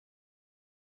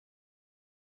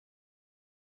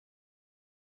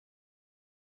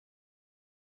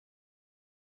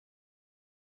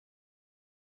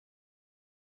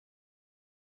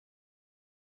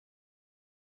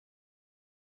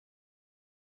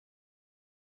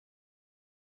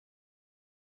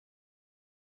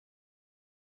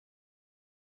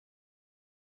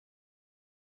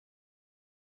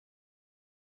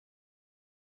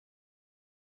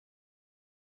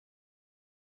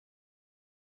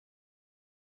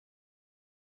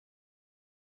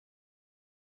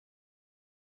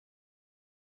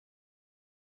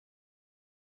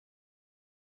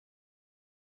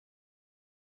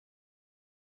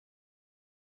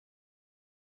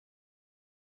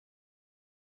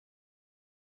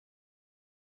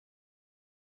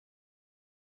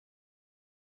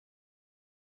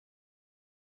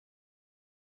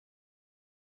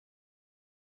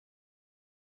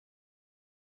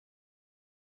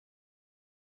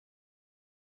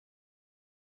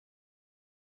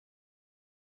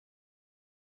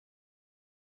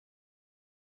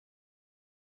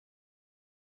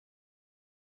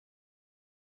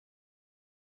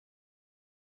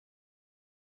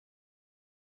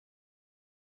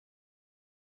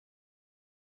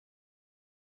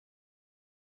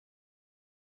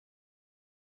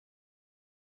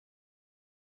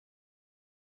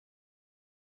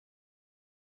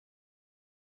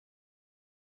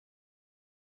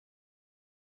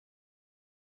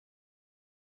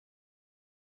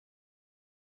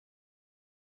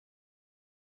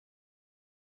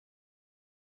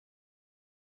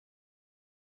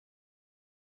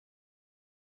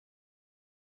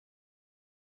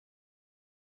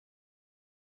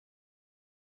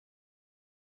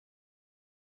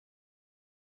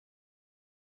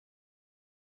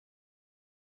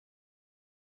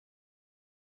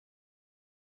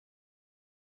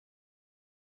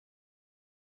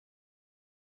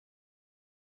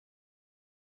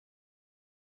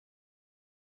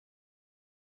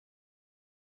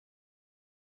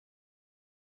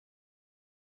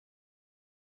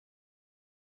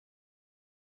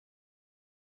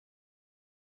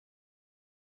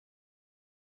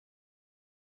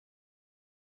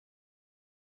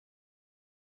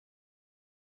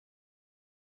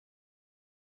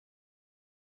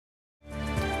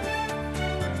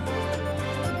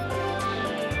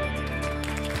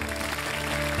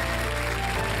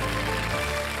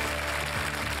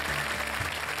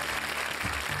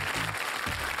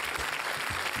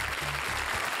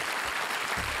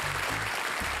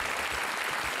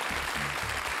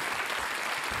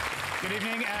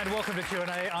morning and welcome to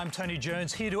Q&A. I'm Tony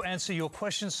Jones, here to answer your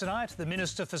questions tonight. The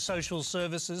Minister for Social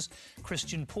Services,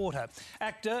 Christian Porter.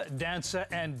 Actor, dancer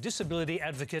and disability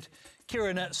advocate,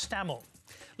 Kiruna Stamell.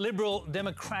 Liberal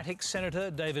Democratic Senator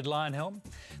David Leyonhjelm.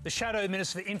 The Shadow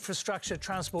Minister for Infrastructure,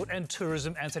 Transport and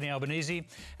Tourism, Anthony Albanese.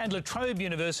 And La Trobe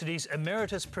University's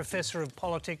Emeritus Professor of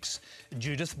Politics,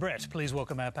 Judith. Please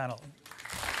welcome our panel.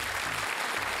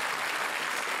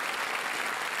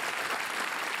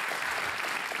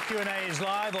 Q&A is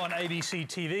live on ABC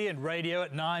TV and radio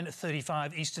at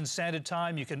 9:35 Eastern Standard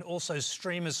Time. You can also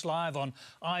stream us live on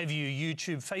iView,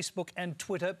 YouTube, Facebook and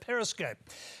Twitter Periscope.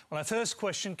 Well, our first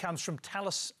question comes from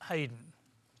Tallis Hayden.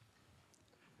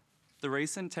 The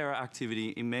recent terror activity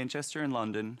in Manchester and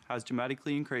London has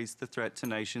dramatically increased the threat to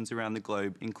nations around the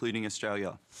globe, including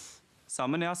Australia.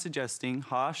 Some are now suggesting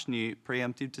harsh new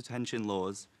preemptive detention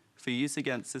laws for use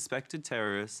against suspected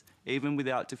terrorists, even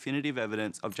without definitive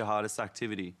evidence of jihadist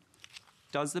activity.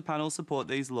 Does the panel support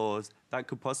these laws that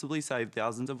could possibly save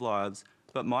thousands of lives,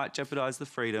 but might jeopardise the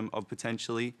freedom of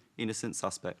potentially innocent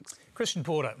suspects? Christian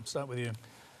Porter, start with you.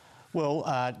 Well,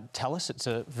 Tallis, it's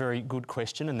a very good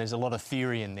question and there's a lot of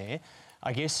theory in there.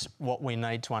 I guess what we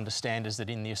need to understand is that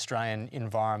in the Australian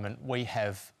environment, we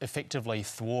have effectively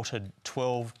thwarted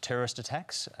 12 terrorist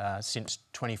attacks since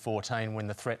 2014 when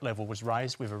the threat level was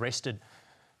raised. We've arrested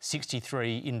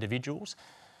 63 individuals.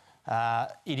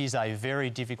 It is a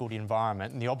very difficult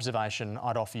environment, and the observation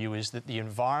I'd offer you is that the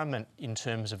environment in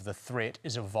terms of the threat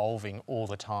is evolving all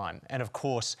the time. And of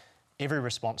course, every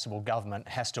responsible government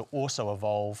has to also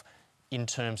evolve in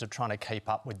terms of trying to keep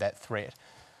up with that threat.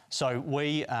 So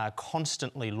we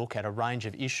constantly look at a range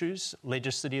of issues,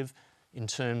 legislative, in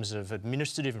terms of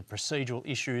administrative and procedural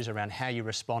issues around how you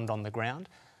respond on the ground.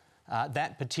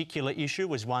 That particular issue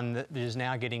was one that is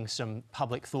now getting some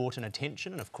public thought and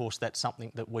attention, and of course that's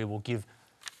something that we will give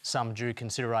some due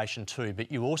consideration to.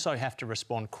 But you also have to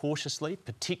respond cautiously,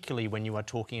 particularly when you are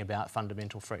talking about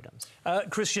fundamental freedoms.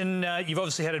 Christian, you've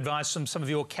obviously had advice from some of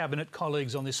your cabinet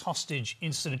colleagues on this hostage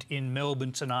incident in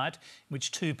Melbourne tonight, in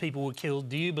which 2 people were killed.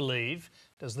 Do you believe,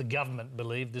 does the government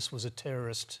believe this was a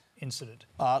terrorist incident?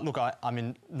 Look, I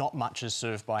mean, not much is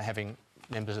served by having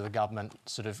members of the government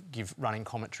sort of give running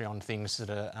commentary on things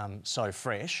that are so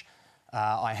fresh.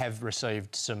 I have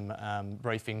received some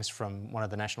briefings from one of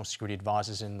the National Security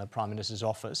Advisors in the Prime Minister's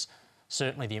office.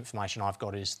 Certainly the information I've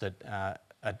got is that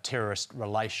a terrorist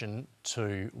relation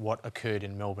to what occurred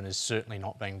in Melbourne is certainly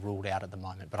not being ruled out at the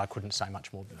moment, but I couldn't say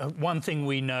much more than that. One thing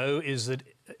we know is that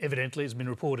evidently, it's been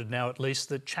reported now at least,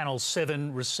 that Channel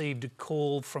 7 received a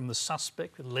call from the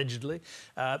suspect, allegedly,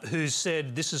 who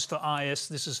said this is for IS,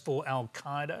 this is for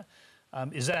Al-Qaeda.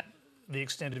 Is that the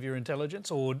extent of your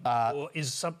intelligence, or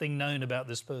is something known about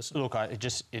this person? Look,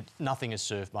 nothing is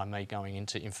served by me going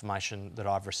into information that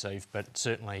I've received, but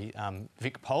certainly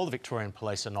the Victorian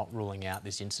Police are not ruling out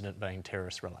this incident being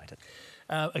terrorist-related.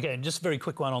 Again, just a very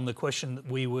quick one on the question that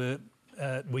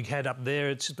we had up there.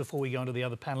 It's just before we go on to the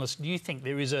other panellists. Do you think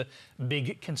there is a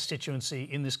big constituency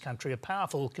in this country, a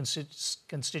powerful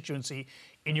constituency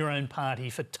in your own party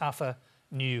for tougher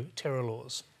new terror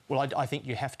laws? Well, I think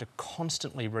you have to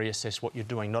constantly reassess what you're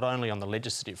doing, not only on the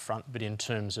legislative front, but in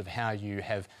terms of how you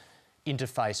have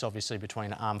interface, obviously,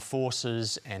 between armed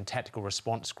forces and tactical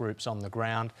response groups on the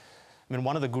ground. I mean,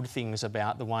 one of the good things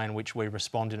about the way in which we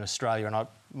respond in Australia, and I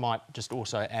might just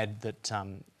also add that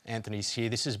Anthony's here,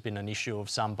 this has been an issue of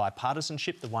some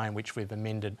bipartisanship, the way in which we've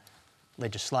amended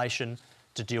legislation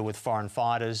to deal with foreign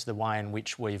fighters, the way in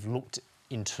which we've looked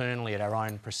internally at our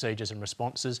own procedures and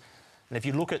responses. And if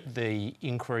you look at the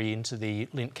inquiry into the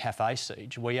Lindt Cafe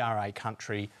siege, we are a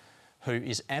country who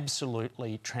is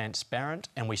absolutely transparent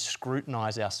and we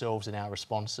scrutinise ourselves in our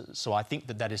responses. So I think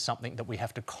that that is something that we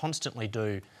have to constantly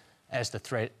do as the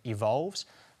threat evolves.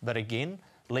 But again,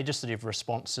 legislative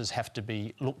responses have to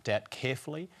be looked at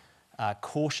carefully,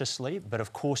 cautiously, but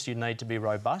of course you need to be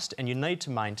robust and you need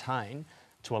to maintain,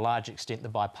 to a large extent, the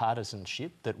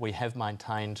bipartisanship that we have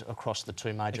maintained across the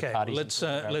 2 major parties.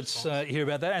 Let's hear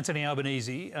about that. Anthony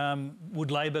Albanese,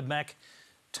 would Labor back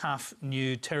tough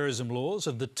new terrorism laws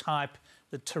of the type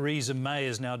that Theresa May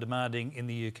is now demanding in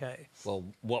the UK? Well,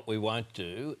 what we won't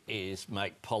do is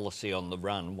make policy on the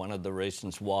run. One of the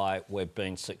reasons why we've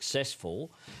been successful,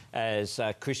 as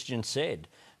Christian said,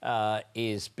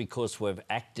 is because we've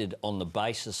acted on the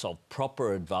basis of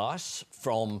proper advice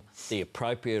from the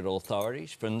appropriate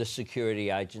authorities, from the security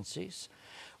agencies.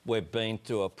 We've been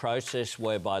through a process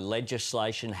whereby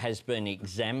legislation has been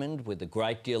examined with a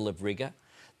great deal of rigour.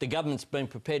 The government's been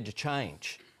prepared to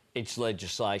change its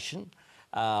legislation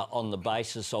on the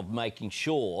basis of making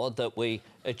sure that we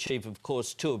achieve, of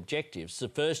course, two objectives. The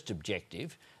first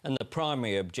objective, and the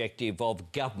primary objective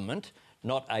of government,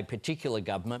 not a particular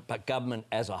government, but government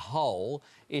as a whole,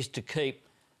 is to keep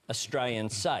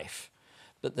Australians safe.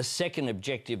 But the second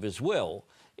objective as well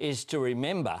is to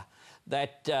remember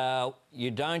that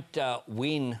you don't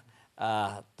win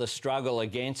the struggle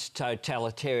against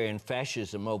totalitarian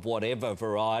fascism of whatever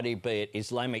variety, be it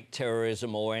Islamic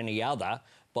terrorism or any other,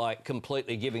 by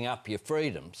completely giving up your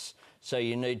freedoms. So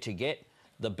you need to get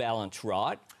the balance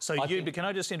right. So can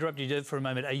I just interrupt you Judith, for a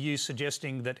moment? Are you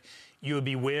suggesting that you would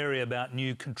be wary about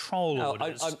new control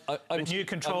orders? I'm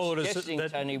suggesting,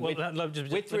 Tony, with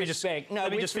respect...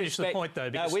 Let me just finish the point, though.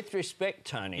 No, with respect,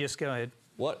 Tony. Yes, go ahead.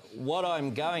 What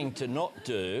I'm going to not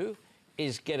do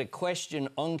is get a question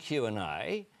on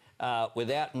Q&A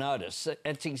without notice.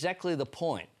 That's exactly the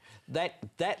point.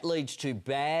 That leads to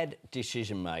bad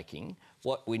decision-making.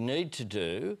 What we need to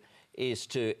do is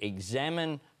to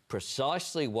examine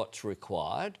precisely what's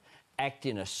required, act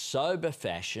in a sober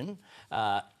fashion,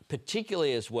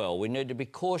 particularly as well. We need to be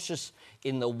cautious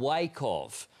in the wake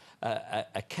of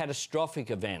a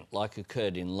catastrophic event like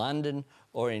occurred in London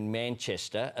or in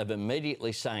Manchester, of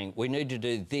immediately saying, we need to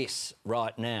do this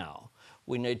right now.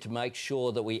 We need to make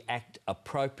sure that we act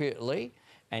appropriately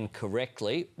and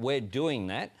correctly. We're doing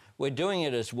that. We're doing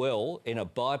it as well in a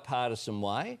bipartisan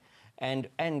way.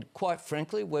 And quite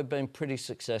frankly, we've been pretty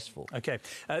successful. OK.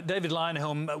 David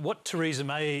Leyonhjelm, what Theresa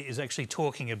May is actually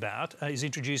talking about is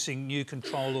introducing new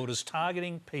control orders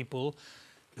targeting people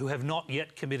who have not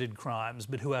yet committed crimes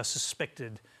but who are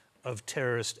suspected of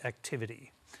terrorist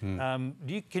activity. Can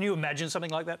you imagine something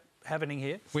like that happening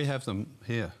here? We have them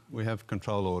here. We have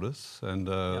control orders, and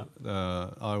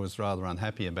I was rather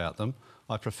unhappy about them.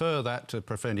 I prefer that to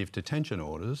preventive detention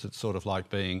orders. It's sort of like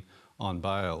being on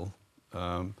bail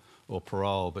or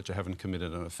parole, but you haven't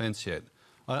committed an offence yet.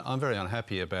 I'm very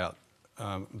unhappy about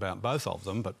both of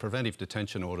them, but preventive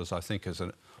detention orders, I think, is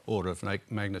an order of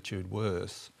magnitude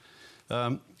worse.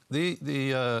 The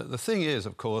thing is,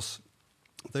 of course,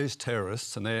 these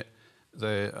terrorists, and they're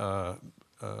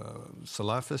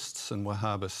Salafists and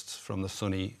Wahhabists from the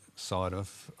Sunni side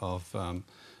of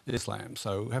Islam.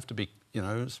 So we have to be,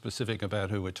 specific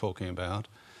about who we're talking about.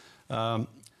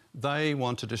 They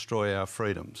want to destroy our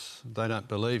freedoms. They don't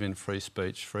believe in free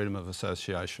speech, freedom of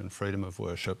association, freedom of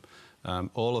worship,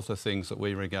 all of the things that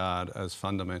we regard as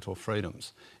fundamental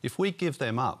freedoms. If we give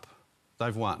them up,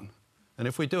 they've won. And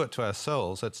if we do it to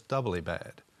ourselves, that's doubly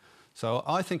bad. So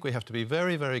I think we have to be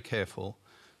very, very careful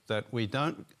that we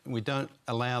don't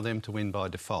allow them to win by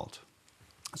default.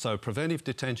 So preventive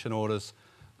detention orders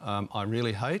I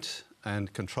really hate,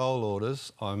 and control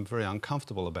orders I'm very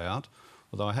uncomfortable about,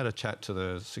 although I had a chat to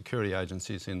the security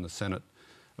agencies in the Senate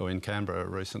or in Canberra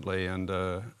recently, and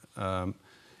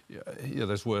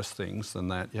there's worse things than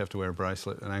that. You have to wear a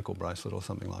bracelet, an ankle bracelet or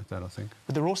something like that, I think.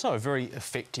 But they're also a very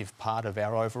effective part of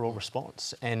our overall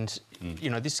response. And,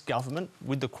 this government,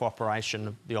 with the cooperation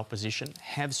of the opposition,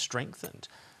 have strengthened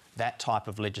that type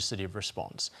of legislative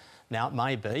response. Now, it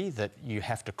may be that you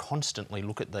have to constantly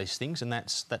look at these things, and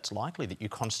that's likely that you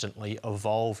constantly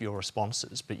evolve your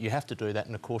responses, but you have to do that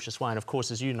in a cautious way. And, of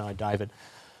course, as you know, David,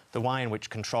 the way in which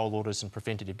control orders and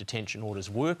preventative detention orders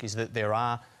work is that there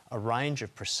are a range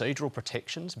of procedural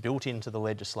protections built into the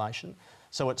legislation.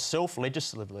 So itself,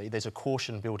 legislatively, there's a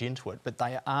caution built into it, but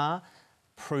they are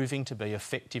proving to be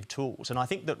effective tools. And I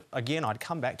think that, again, I'd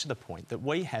come back to the point that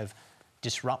we have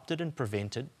disrupted and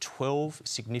prevented 12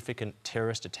 significant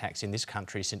terrorist attacks in this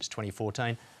country since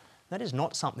 2014. That is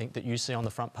not something that you see on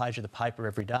the front page of the paper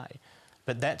every day.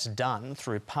 But that's done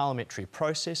through parliamentary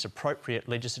process, appropriate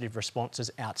legislative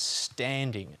responses,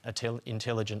 outstanding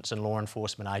intelligence and law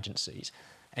enforcement agencies.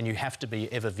 And you have to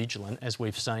be ever vigilant, as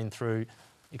we've seen through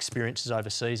experiences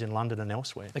overseas in London and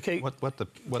elsewhere. OK,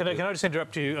 can I just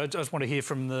interrupt you? I just want to hear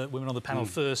from the women on the panel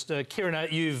first.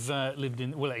 Kiruna, you've lived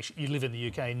in... Well, actually, you live in the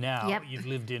UK now. Yep. You've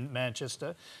lived in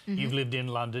Manchester. You've lived in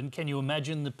London. Can you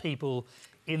imagine the people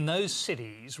in those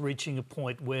cities reaching a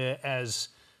point where, as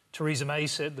Theresa May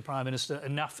said, the Prime Minister,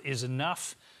 enough is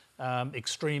enough,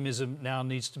 extremism now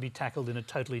needs to be tackled in a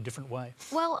totally different way?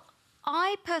 Well,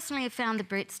 I personally have found the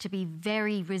Brits to be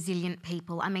very resilient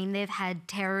people. I mean, they've had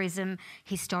terrorism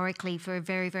historically for a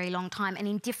very, very long time and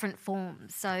in different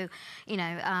forms. So,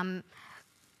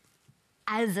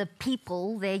 as a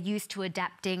people, they're used to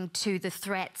adapting to the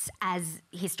threats as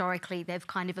historically they've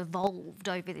kind of evolved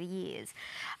over the years.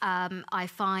 I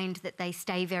find that they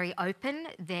stay very open.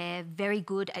 They're very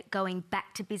good at going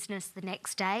back to business the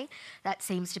next day. That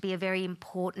seems to be a very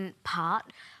important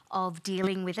part of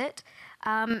dealing with it.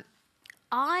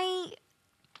 I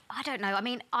I don't know. I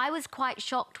mean, I was quite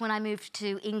shocked when I moved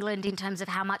to England in terms of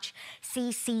how much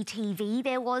CCTV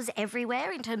there was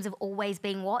everywhere, in terms of always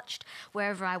being watched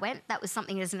wherever I went. That was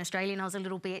something as an Australian I was a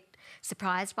little bit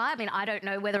surprised by. I mean, I don't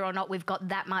know whether or not we've got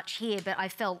that much here, but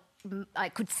I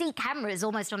could see cameras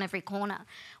almost on every corner,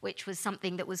 which was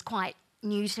something that was quite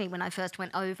new to me when I first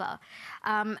went over.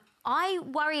 I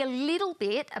worry a little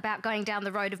bit about going down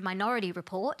the road of Minority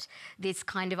Report, this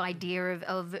kind of idea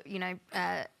of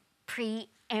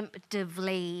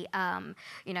preemptively,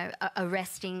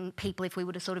 arresting people if we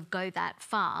were to sort of go that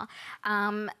far.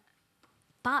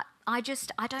 But I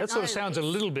don't know. That sort of sounds a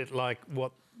little bit like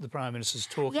what the Prime Minister's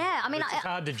talking about. I mean, it's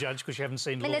hard to judge because you haven't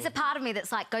seen. There's a part of me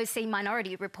that's like, go see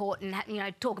Minority Report and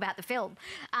talk about the film.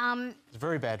 It's a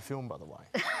very bad film, by the way.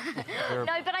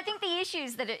 No, but I think the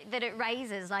issues that it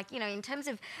raises, like in terms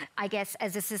of, I guess,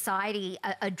 as a society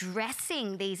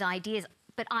addressing these ideas.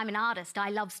 But I'm an artist. I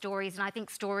love stories, and I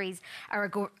think stories are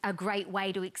a great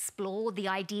way to explore the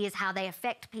ideas, how they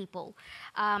affect people.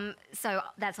 So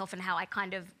that's often how I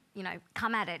kind of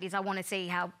come at it, is I want to see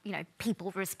how,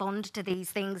 people respond to these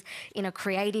things in a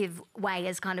creative way,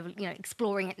 as kind of,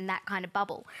 exploring it in that kind of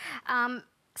bubble.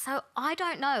 So I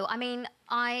don't know. I mean,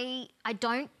 I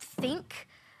don't think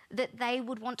that they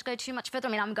would want to go too much further.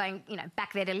 I mean, I'm going,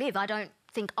 back there to live. I don't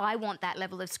think I want that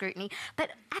level of scrutiny. But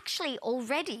actually,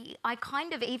 already, I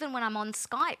kind of, even when I'm on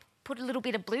Skype, put a little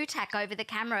bit of blue tack over the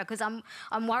camera because I'm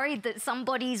worried that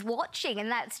somebody's watching,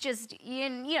 and that's just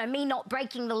me not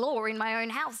breaking the law in my own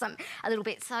house a little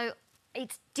bit. So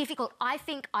it's difficult. I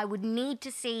think I would need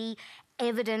to see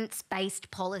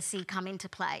evidence-based policy come into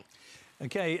play.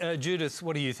 Okay, Judith,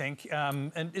 what do you think?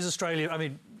 And is Australia? I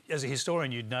mean, as a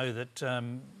historian, you'd know that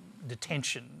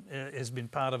detention has been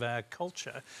part of our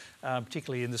culture,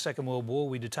 particularly in the Second World War.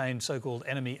 We detained so-called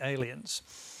enemy aliens.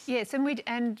 Yes,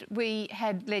 and we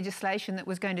had legislation that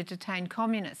was going to detain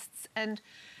communists, and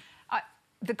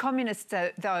the communists,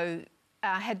 though,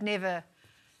 had never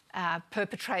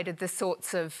perpetrated the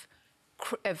sorts of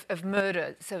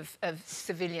murders of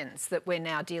civilians that we're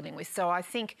now dealing with. So I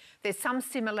think there's some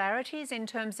similarities in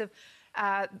terms of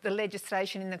the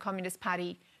legislation in the Communist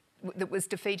Party that was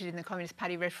defeated in the Communist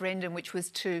Party referendum, which was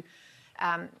to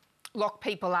lock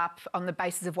people up on the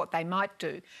basis of what they might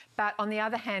do. But on the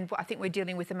other hand, I think we're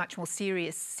dealing with a much more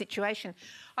serious situation.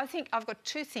 I think I've got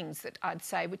two things that I'd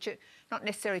say, which are not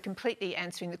necessarily completely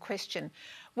answering the question.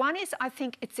 One is, I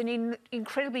think it's an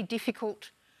incredibly difficult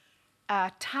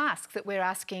task that we're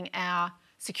asking our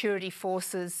security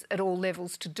forces at all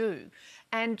levels to do.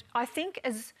 And I think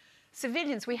as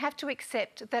civilians, we have to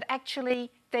accept that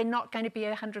actually they're not going to be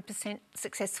 100%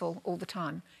 successful all the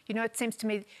time. It seems to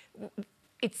me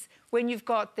it's when you've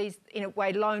got these, in a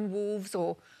way, lone wolves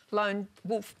or lone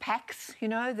wolf packs,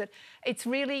 that it's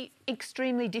really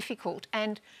extremely difficult,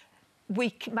 and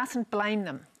we mustn't blame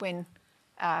them when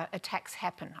attacks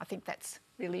happen. I think that's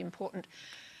really important.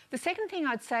 The second thing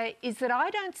I'd say is that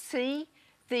I don't see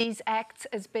these acts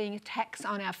as being attacks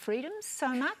on our freedoms so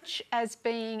much as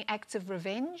being acts of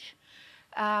revenge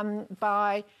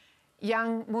by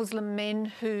young Muslim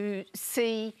men who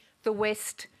see the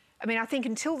West. I mean, I think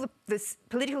until this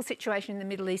political situation in the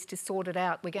Middle East is sorted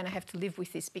out, we're going to have to live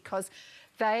with this, because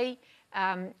they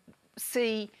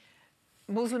see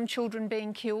Muslim children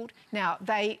being killed. Now,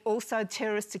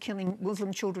 terrorists are killing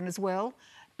Muslim children as well.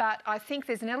 But I think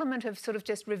there's an element of sort of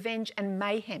just revenge and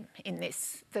mayhem in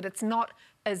this, that it's not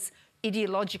as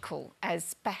ideological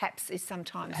as perhaps is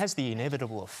sometimes. It has the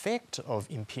inevitable effect of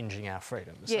impinging our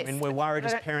freedoms. Yes. I mean, we're worried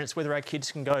as parents whether our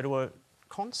kids can go to a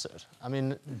concert. I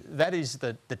mean, that is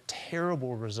the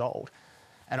terrible result.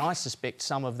 And I suspect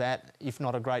some of that, if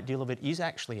not a great deal of it, is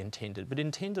actually intended. But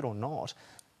intended or not,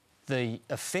 the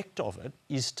effect of it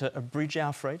is to abridge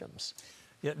our freedoms.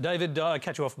 Yeah, David, I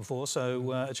cut you off before,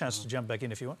 so a chance to jump back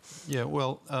in if you want. Yeah,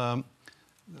 well, I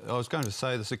was going to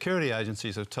say the security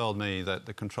agencies have told me that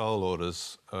the control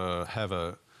orders have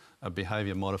a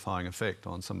behaviour modifying effect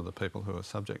on some of the people who are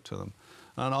subject to them.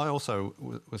 And I also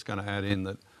was going to add in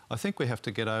that I think we have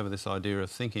to get over this idea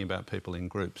of thinking about people in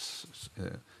groups.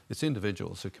 It's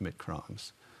individuals who commit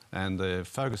crimes, and the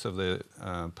focus of the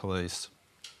police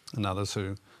and others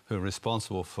who are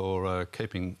responsible for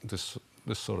keeping this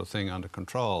sort of thing under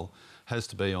control has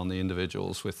to be on the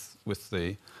individuals with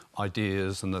the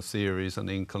ideas and the theories and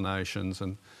the inclinations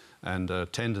and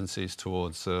tendencies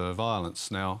towards violence.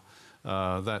 Now,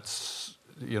 that's,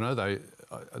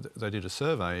 they did a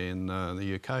survey in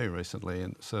the UK recently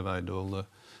and surveyed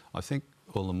I think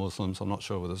all the Muslims. I'm not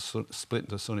sure whether it's split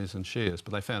into Sunnis and Shias,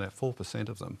 but they found out 4%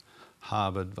 of them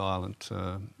harboured violent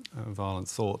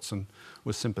thoughts and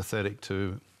were sympathetic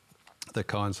to the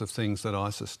kinds of things that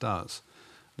ISIS does.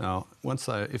 Now,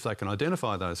 if they can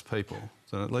identify those people,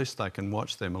 then at least they can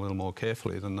watch them a little more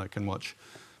carefully than they can watch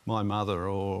my mother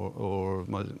or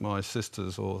my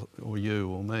sisters or you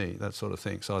or me, that sort of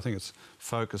thing. So I think it's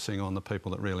focusing on the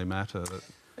people that really matter.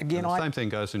 Again, the same thing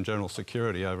goes in general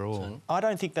security overall. I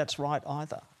don't think that's right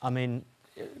either. I mean,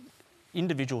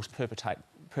 individuals perpetrate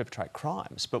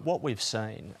crimes, but what we've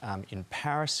seen in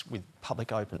Paris with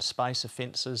public open space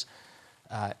offences,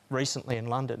 recently in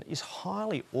London, is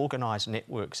highly organised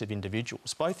networks of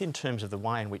individuals, both in terms of the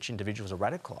way in which individuals are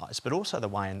radicalised, but also the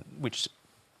way in which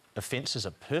offences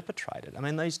are perpetrated. I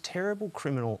mean, these terrible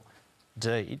criminal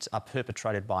deeds are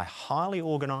perpetrated by highly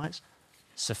organised,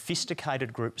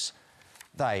 sophisticated groups.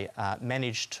 They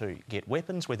manage to get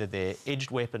weapons, whether they're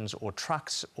edged weapons or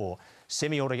trucks or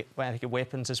semi-automatic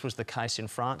weapons, as was the case in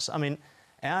France. I mean,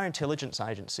 our intelligence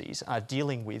agencies are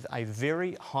dealing with a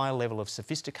very high level of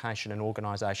sophistication and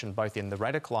organisation, both in the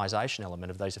radicalisation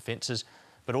element of those offences,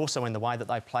 but also in the way that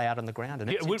they play out on the ground.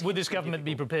 And would this government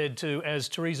be prepared to, as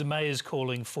Theresa May is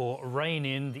calling for, rein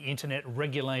in the internet,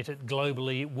 regulate it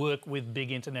globally, work with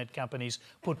big internet companies,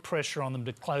 put pressure on them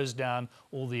to close down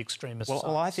all the extremist sites?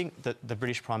 Well, I think that the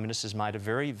British Prime Minister's made a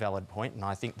very valid point, and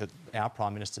I think that our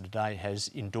Prime Minister today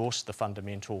has endorsed the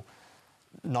fundamental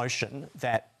notion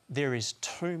that there is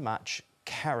too much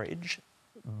carriage,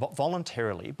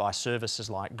 voluntarily by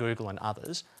services like Google and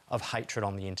others, of hatred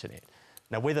on the internet.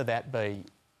 Now, whether that be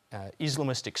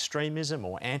Islamist extremism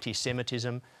or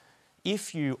anti-Semitism,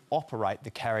 if you operate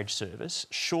the carriage service,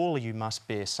 surely you must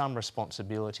bear some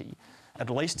responsibility, at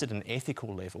least at an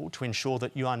ethical level, to ensure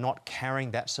that you are not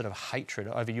carrying that sort of hatred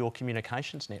over your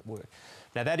communications network.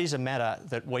 Now, that is a matter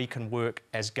that we can work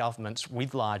as governments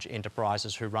with large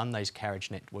enterprises who run these carriage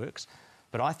networks,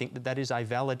 but I think that that is a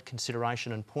valid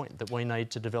consideration and point that we need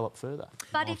to develop further.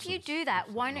 But if you do that,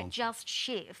 won't it just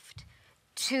shift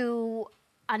to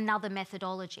another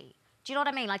methodology? Do you know what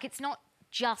I mean? Like, it's not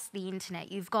just the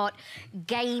internet. You've got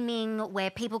gaming where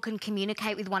people can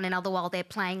communicate with one another while they're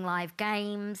playing live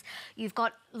games. You've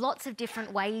got lots of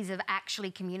different ways of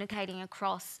actually communicating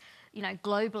across, you know,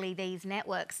 globally, these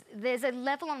networks. There's a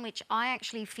level on which I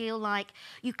actually feel like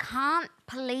you can't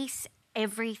police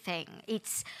everything.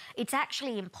 It's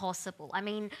actually impossible. I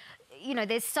mean, you know,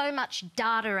 there's so much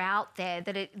data out there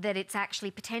that it's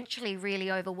actually potentially really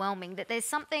overwhelming, that there's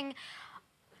something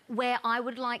where I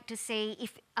would like to see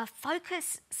if a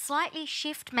focus slightly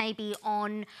shift maybe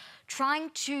on trying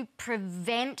to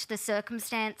prevent the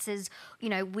circumstances, you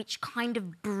know, which kind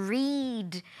of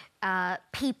breed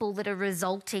people that are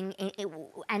resulting in,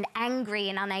 and angry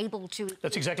and unable to...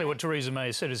 That's exactly what Theresa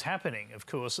May said is happening, of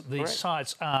course. These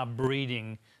sites are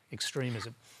breeding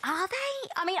extremism. Are they?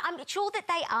 I mean, I'm sure that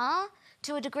they are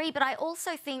to a degree, but I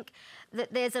also think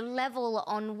that there's a level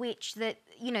on which that,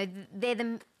 you know, they're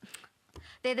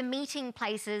the meeting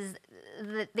places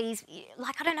that these,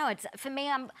 like, I don't know, it's, for me,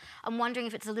 I'm wondering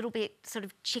if it's a little bit sort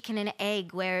of chicken and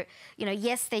egg where, you know,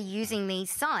 yes, they're using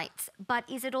these sites, but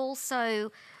is it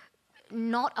also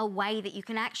not a way that you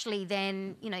can actually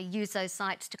then, you know, use those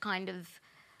sites to kind of,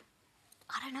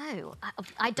 I don't know,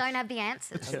 I don't have the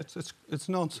answers. It's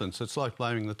nonsense. It's like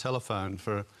blaming the telephone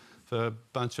for a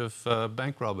bunch of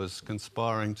bank robbers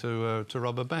conspiring to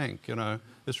rob a bank, you know.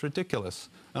 It's ridiculous.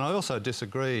 And I also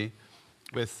disagree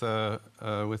with the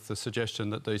suggestion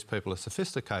that these people are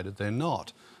sophisticated. They're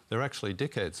not. They're actually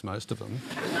dickheads, most of them.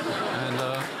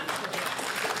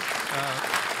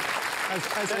 And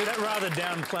that rather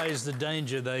downplays the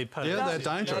danger they pose. Yeah, they're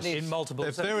dangerous. In multiple...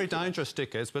 They're very dangerous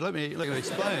dickheads, but let me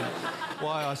explain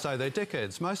why I say they're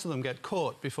dickheads. Most of them get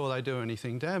caught before they do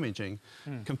anything damaging.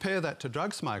 Compare that to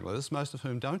drug smugglers, most of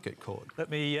whom don't get caught. Let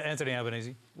me, Anthony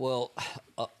Albanese. Well,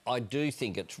 I do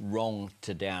think it's wrong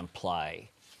to downplay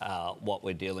what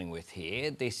we're dealing with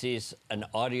here. This is an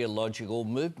ideological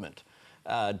movement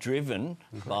driven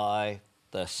by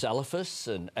the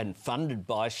Salafists and funded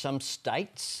by some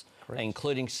states,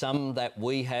 including some that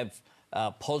we have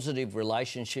positive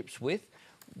relationships with.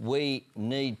 We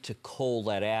need to call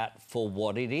that out for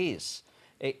what it is.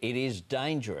 It is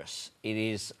dangerous. It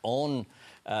is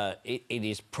it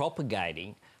is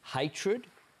propagating hatred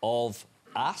of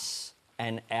us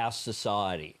and our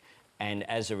society. And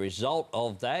as a result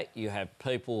of that, you have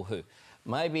people who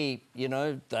maybe, you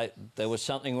know, there was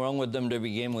something wrong with them to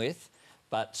begin with,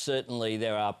 but certainly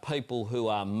there are people who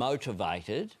are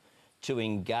motivated to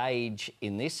engage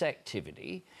in this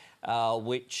activity,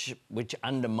 which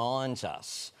undermines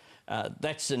us.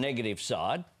 That's the negative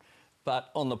side. But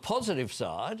on the positive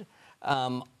side,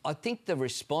 I think the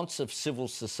response of civil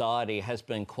society has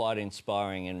been quite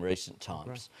inspiring in recent times.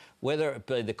 Right. Whether it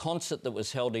be the concert that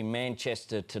was held in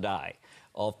Manchester today,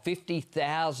 of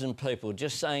 50,000 people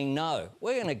just saying, no,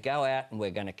 we're going to go out and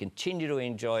we're going to continue to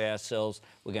enjoy ourselves,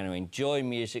 we're going to enjoy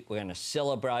music, we're going to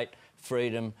celebrate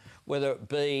freedom, whether it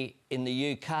be in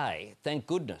the UK, thank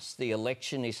goodness the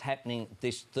election is happening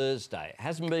this Thursday. It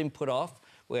hasn't been put off.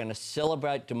 We're going to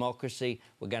celebrate democracy.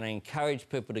 We're going to encourage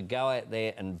people to go out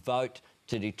there and vote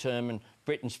to determine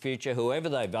Britain's future, whoever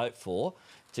they vote for.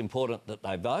 It's important that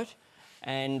they vote.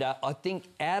 And I think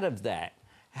out of that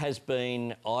has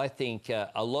been, I think,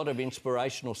 a lot of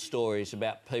inspirational stories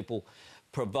about people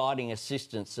providing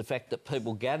assistance. The fact that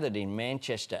people gathered in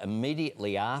Manchester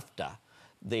immediately after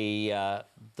the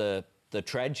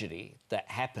tragedy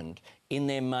that happened in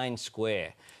their main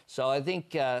square. So I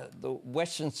think the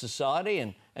Western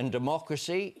society and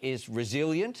democracy is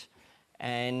resilient,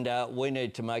 and we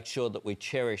need to make sure that we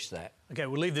cherish that. OK,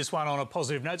 we'll leave this one on a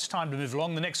positive note. It's time to move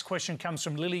along. The next question comes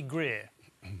from Lily Greer.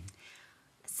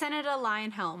 Senator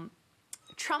Leyonhjelm,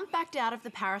 Trump backed out of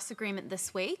the Paris Agreement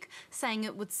this week, saying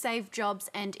it would save jobs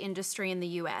and industry in the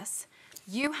US.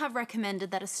 You have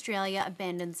recommended that Australia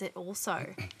abandons it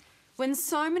also. When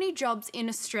so many jobs in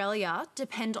Australia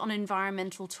depend on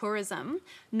environmental tourism,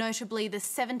 notably the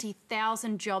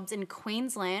 70,000 jobs in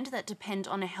Queensland that depend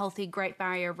on a healthy Great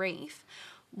Barrier Reef,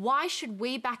 why should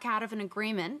we back out of an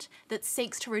agreement that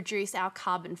seeks to reduce our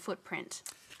carbon footprint?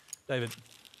 David.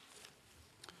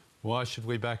 Why should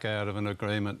we back out of an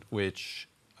agreement which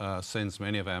sends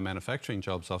many of our manufacturing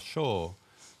jobs offshore,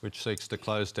 which seeks to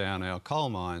close down our coal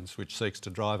mines, which seeks to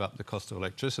drive up the cost of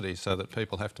electricity so that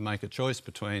people have to make a choice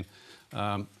between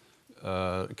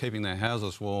keeping their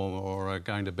houses warm or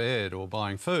going to bed or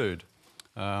buying food?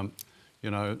 You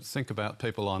know, think about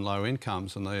people on low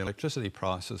incomes and the electricity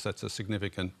prices. That's a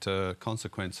significant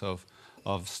consequence of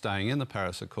staying in the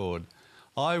Paris Accord.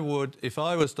 I would, if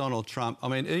I was Donald Trump, I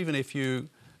mean, even if you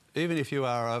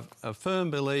are a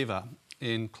firm believer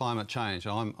in climate change,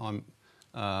 I'm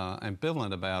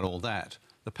ambivalent about all that.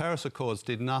 The Paris Accords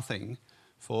did nothing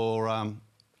for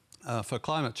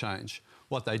climate change.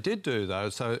 What they did do, though,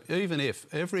 so even if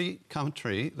every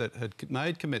country that had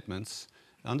made commitments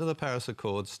under the Paris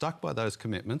Accords stuck by those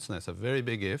commitments, and that's a very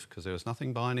big if because there was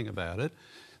nothing binding about it,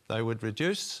 they would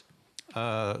reduce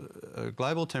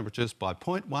global temperatures by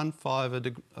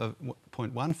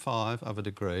 0.15 of a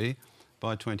degree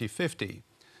by 2050.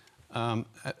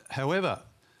 However,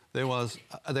 there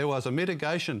was a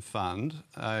mitigation fund,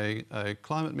 a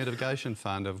climate mitigation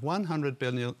fund of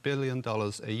 $100 billion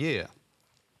a year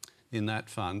in that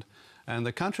fund, and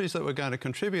the countries that were going to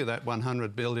contribute that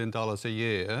 $100 billion a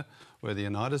year were the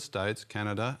United States,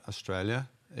 Canada, Australia,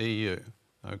 EU.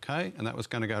 Okay, and that was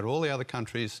going to go to all the other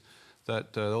countries,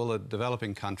 that all the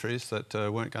developing countries that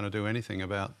weren't going to do anything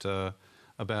about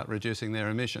reducing their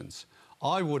emissions.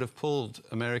 I would have pulled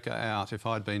America out if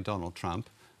I'd been Donald Trump,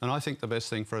 and I think the best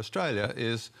thing for Australia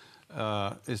is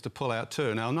to pull out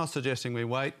too. Now, I'm not suggesting we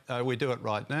wait, we do it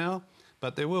right now,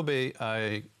 but there will be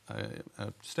a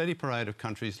steady parade of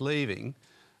countries leaving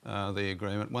the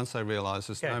agreement once they realise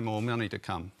there's no more money to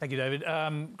come. Thank you, David.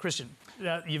 Christian,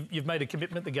 you've made a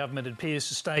commitment. The government appears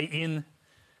to stay in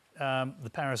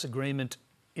the Paris Agreement.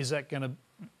 Is that going to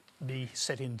be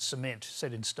set in cement,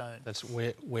 set in stone? That's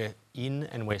we're in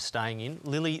and we're staying in.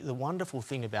 Lily, the wonderful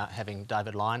thing about having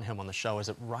David Leyonhjelm on the show is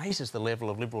it raises the level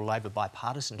of Liberal-Labor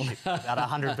bipartisanship about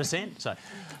 100%. So,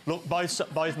 look,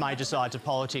 both major sides of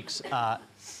politics are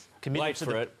committed Wait to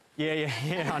for it.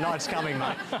 Yeah, I know it's coming,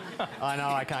 mate. I know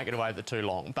I can't get away with it too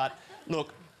long. But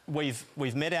look,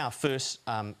 we've met our first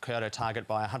Kyoto target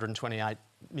by 128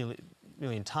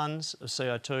 million tonnes of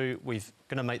CO2. We're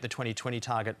going to meet the 2020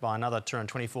 target by another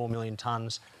 224 million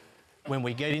tonnes. When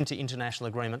we get into international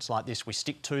agreements like this, we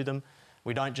stick to them.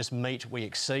 We don't just meet, we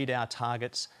exceed our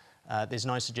targets. There's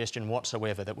no suggestion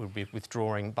whatsoever that we'll be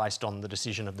withdrawing based on the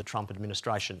decision of the Trump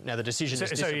administration. Now, the decision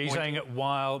is disappointing. So you're saying it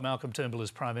while Malcolm Turnbull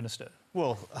is Prime Minister?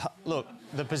 Well, look,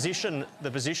 the position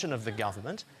of the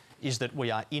government is that we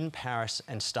are in Paris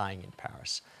and staying in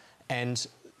Paris. And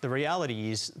the reality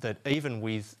is that even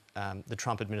with the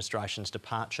Trump administration's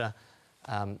departure,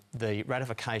 the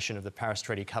ratification of the Paris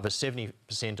Treaty covers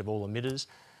 70% of all emitters.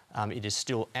 It is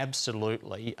still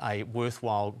absolutely a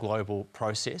worthwhile global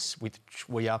process which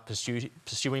we are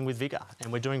pursuing with vigour, and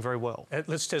we're doing very well.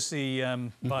 Let's test the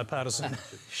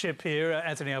bipartisanship here.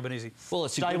 Anthony Albanese. Well,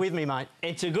 stay with me, mate.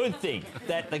 It's a good thing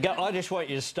that I just want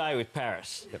you to stay with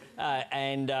Paris. Yep.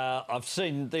 And I've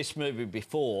seen this movie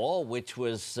before, which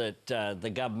was that the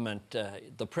government,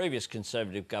 the previous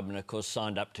Conservative government, of course,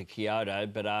 signed up to Kyoto,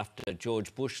 but after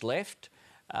George Bush left,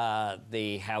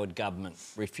 the Howard government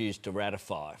refused to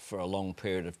ratify for a long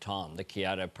period of time the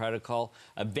Kyoto Protocol.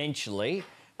 Eventually,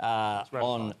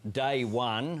 on day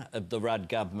one of the Rudd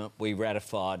government, we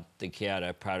ratified the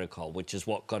Kyoto Protocol, which is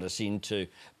what got us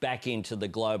back into the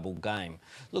global game.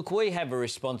 Look, we have a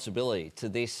responsibility to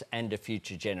this and to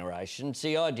future generations.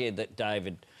 The idea that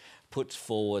David puts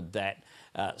forward that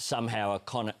somehow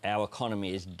our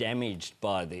economy is damaged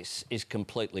by this is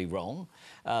completely wrong.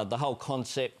 The whole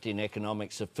concept in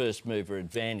economics of first mover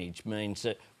advantage means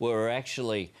that we're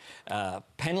actually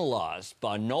penalised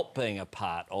by not being a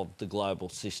part of the global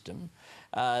system.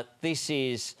 This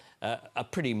is a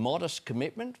pretty modest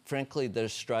commitment, frankly, that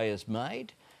Australia's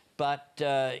made. But,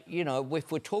 you know,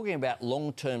 if we're talking about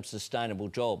long-term sustainable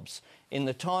jobs, in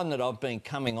the time that I've been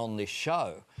coming on this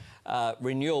show,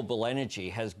 renewable energy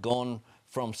has gone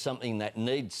from something that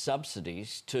needs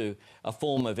subsidies to a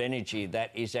form of energy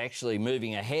that is actually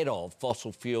moving ahead of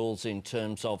fossil fuels in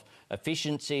terms of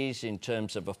efficiencies, in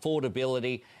terms of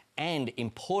affordability, and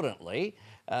importantly,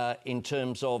 in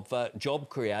terms of job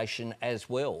creation as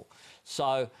well.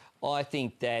 So I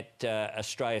think that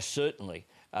Australia certainly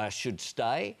should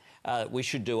stay. We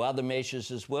should do other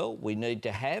measures as well. We need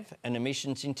to have an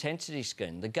emissions intensity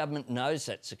scheme. The government knows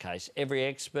that's the case. Every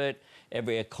expert,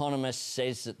 every economist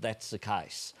says that that's the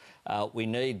case. We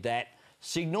need that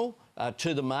signal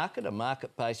to the market, a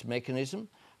market-based mechanism,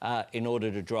 in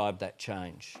order to drive that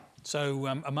change. So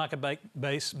a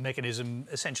market-based mechanism,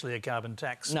 essentially a carbon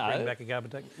tax, no, bring back a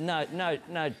carbon tax?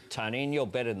 No, Tony, and you're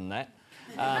better than that,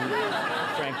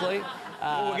 frankly.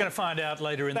 Well, we're going to find out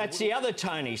later in That's the other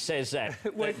Tony says that.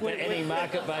 Any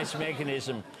market-based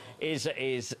mechanism is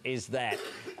that.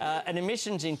 An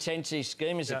emissions intensity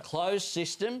scheme is a closed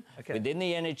system within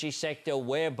the energy sector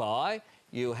whereby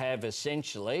you have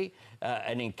essentially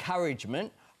an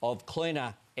encouragement of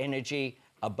cleaner energy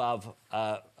above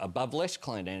less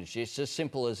clean energy. It's as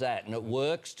simple as that, and it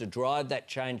works to drive that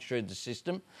change through the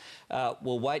system.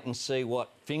 We'll wait and see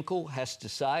what Finkel has to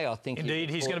say. I think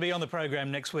indeed he's going to be on the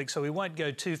program next week, so we won't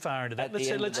go too far into that.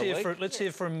 Let's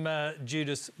hear from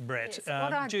Judith Brett.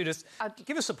 Yes, Judith,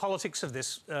 give us the politics of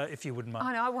this, if you wouldn't mind.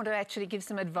 I know. I want to actually give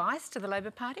some advice to the Labor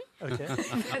Party. Okay,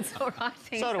 that's all right.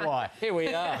 So do I. Here we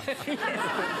are.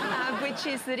 Yes. Which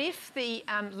is that if the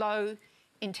low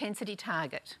intensity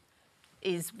target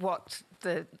is what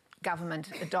the government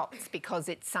adopts because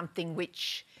it's something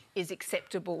which is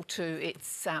acceptable to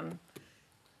its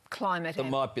climate. It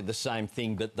might be the same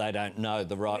thing, but they don't know.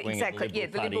 The right wing of the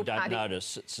Liberal Party don't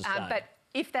notice it's the same. But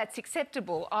if that's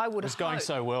acceptable, I would hope... It's going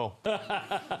so well.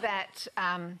 ...that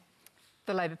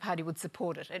the Labor Party would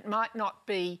support it. It might not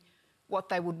be what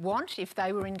they would want if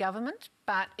they were in government,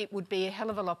 but it would be a hell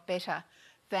of a lot better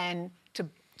than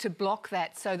to block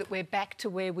that so that we're back to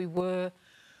where we were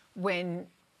when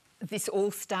this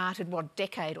all started, what,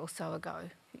 decade or so ago.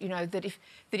 You know, that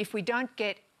if we don't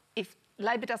get... If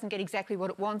Labor doesn't get exactly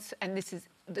what it wants and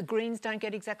the Greens don't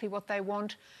get exactly what they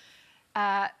want,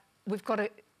 we've got to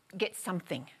get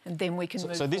something and then we can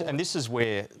move forward. And this is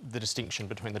where the distinction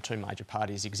between the two major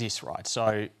parties exists, right?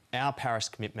 So our Paris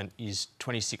commitment is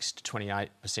 26 to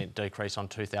 28% decrease on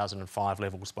 2005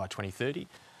 levels by 2030.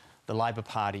 The Labor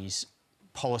Party's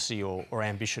policy or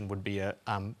ambition would be a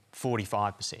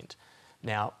 45%.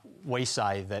 Now, we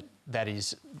say that that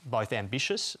is both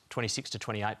ambitious, 26 to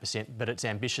 28%, but it's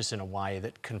ambitious in a way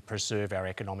that can preserve our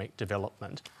economic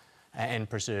development and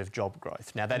preserve job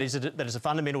growth. Now, that is a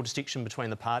fundamental distinction between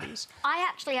the parties. I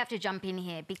actually have to jump in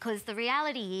here because the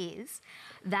reality is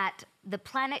that the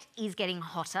planet is getting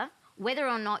hotter. Whether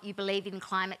or not you believe in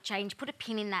climate change, put a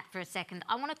pin in that for a second.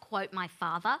 I want to quote my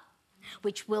father,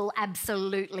 which will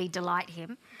absolutely delight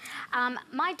him.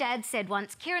 My dad said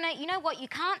once, Kiruna, you know what? You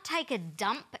can't take a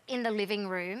dump in the living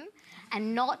room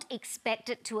and not expect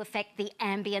it to affect the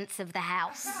ambience of the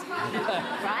house,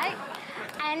 right?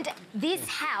 And this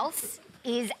house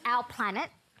is our planet.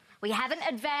 We haven't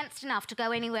advanced enough to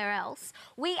go anywhere else.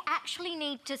 We actually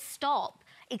need to stop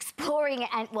exploiting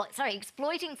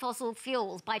fossil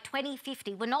fuels by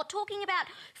 2050. We're not talking about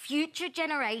future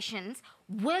generations.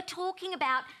 We're talking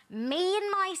about me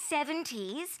in my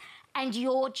 70s and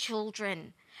your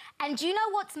children. And do you know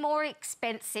what's more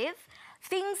expensive?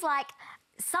 Things like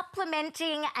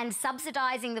supplementing and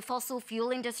subsidising the fossil fuel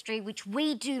industry, which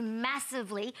we do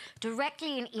massively,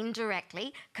 directly and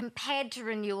indirectly, compared to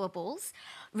renewables.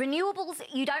 Renewables,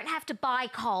 you don't have to buy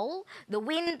coal. The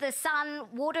wind, the sun,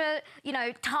 water, you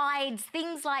know, tides,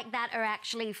 things like that are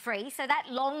actually free. So that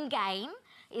long game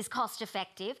is cost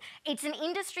effective. It's an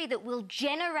industry that will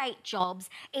generate jobs.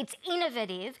 It's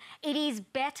innovative. It is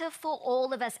better for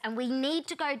all of us, and we need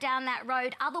to go down that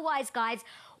road. Otherwise, guys,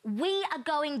 we are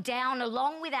going down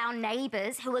along with our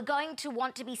neighbours who are going to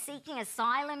want to be seeking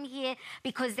asylum here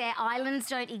because their islands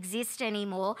don't exist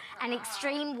anymore and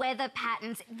extreme weather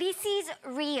patterns. This is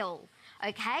real,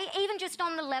 okay? Even just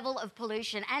on the level of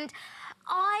pollution. And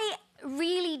I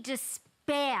really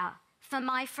despair for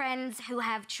my friends who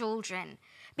have children,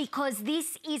 because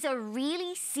this is a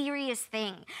really serious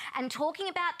thing. And talking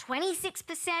about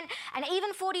 26% and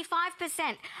even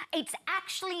 45%, it's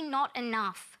actually not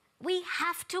enough. We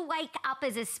have to wake up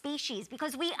as a species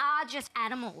because we are just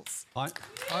animals. OK,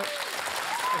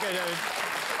 David.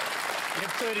 You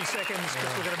have 30 seconds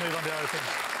because we're going to move on to other things.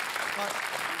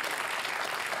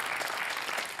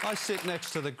 I sit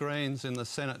next to the Greens in the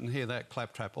Senate and hear that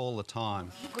claptrap all the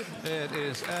time. It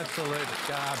is absolute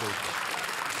garbage.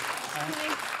 And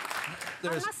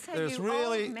there's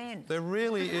really, old men. There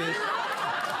really is.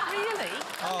 Really?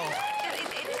 Oh.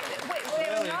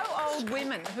 There are no old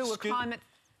women who are climate...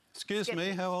 Excuse me,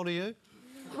 how old are you?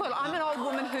 Well, I'm an old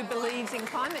woman who believes in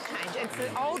climate change. It's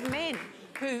the old men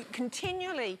who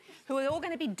who are all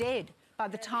going to be dead by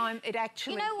the time it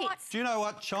actually hits. Do you know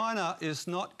what? China is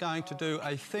not going to do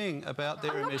a thing about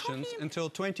their emissions until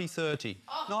 2030.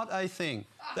 Not a thing.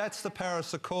 That's the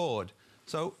Paris Accord.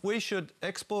 So we should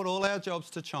export all our jobs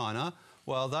to China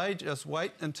while they just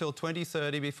wait until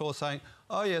 2030 before saying,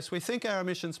 oh, yes, we think our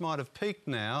emissions might have peaked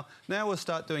now. Now we'll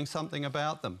start doing something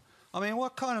about them. I mean,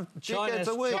 what kind of dickheads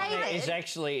are we? China is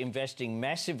actually investing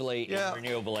massively in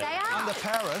renewable energy. Under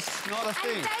Paris, not a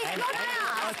thing. And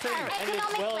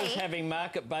as well as having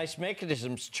market-based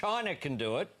mechanisms, China can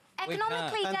do it.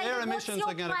 Economically, and their David, emissions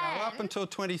are going to go up until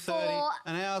 2030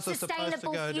 and ours are supposed to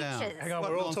go down. Hang on,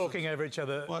 we're all talking over each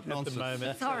other at the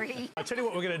moment. Sorry. I'll tell you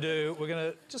what we're going to do. We're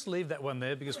going to just leave that one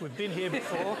there because we've been here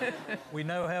before. We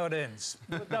know how it ends.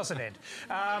 It doesn't end.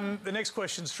 The next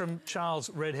question's from Charles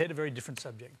Redhead, a very different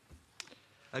subject.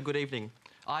 Good evening.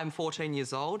 I'm 14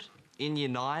 years old, in Year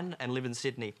 9 and live in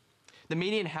Sydney. The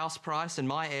median house price in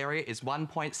my area is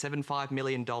 $1.75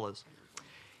 million.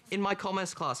 In my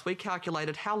commerce class, we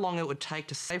calculated how long it would take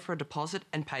to save for a deposit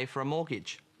and pay for a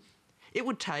mortgage. It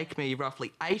would take me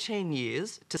roughly 18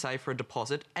 years to save for a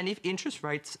deposit, and if interest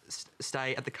rates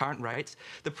stay at the current rates,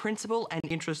 the principal and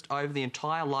interest over the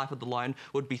entire life of the loan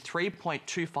would be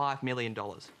 $3.25 million.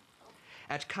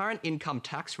 At current income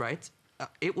tax rates,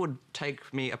 it would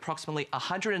take me approximately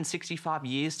 165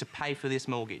 years to pay for this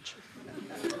mortgage.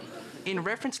 In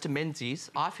reference to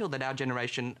Menzies, I feel that our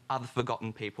generation are the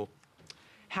forgotten people.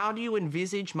 How do you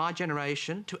envisage my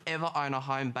generation to ever own a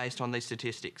home based on these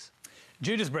statistics?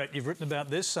 Judith Brett, you've written about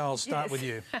this, so I'll start with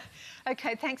you.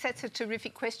 OK, thanks. That's a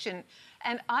terrific question.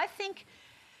 And I think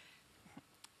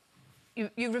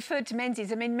you referred to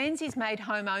Menzies. I mean, Menzies made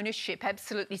home ownership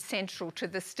absolutely central to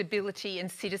the stability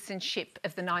and citizenship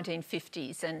of the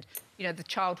 1950s and, you know, the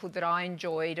childhood that I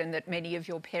enjoyed and that many of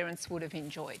your parents would have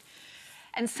enjoyed.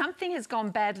 And something has gone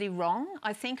badly wrong,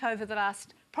 I think, over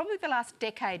probably the last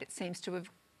decade. It seems to have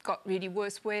got really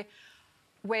worse, where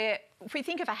if we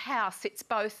think of a house, it's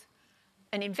both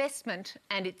an investment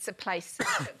and it's a place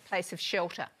of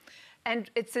shelter. And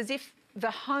it's as if the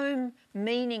home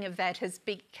meaning of that has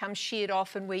become sheared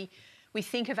off, and we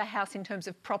think of a house in terms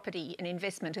of property and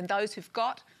investment, and those who've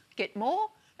got get more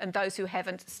and those who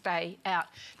haven't stay out.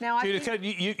 Now, Judith,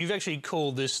 you've actually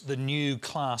called this the new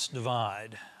class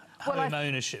divide, home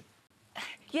ownership.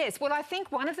 Yes, well, I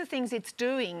think one of the things it's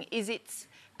doing is it's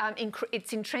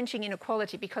entrenching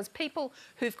inequality, because people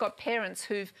who've got parents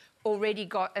who've already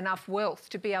got enough wealth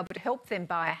to be able to help them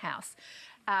buy a house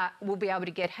will be able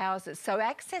to get houses. So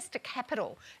access to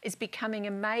capital is becoming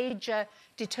a major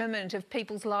determinant of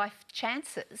people's life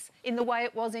chances in the way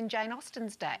it was in Jane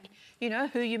Austen's day. You know,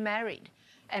 who you married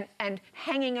and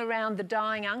hanging around the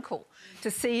dying uncle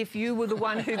to see if you were the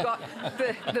one who got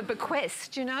the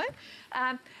bequest, you know.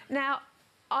 Now,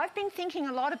 I've been thinking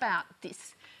a lot about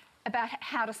this, about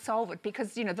how to solve it,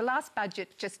 because, you know, the last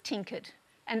budget just tinkered.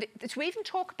 And to even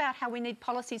talk about how we need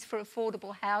policies for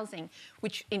affordable housing,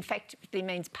 which in fact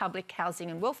means public housing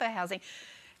and welfare housing,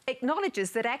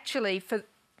 acknowledges that actually for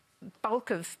bulk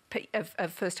of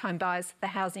first home buyers, the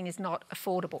housing is not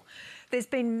affordable. There's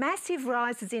been massive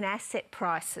rises in asset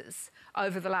prices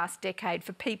over the last decade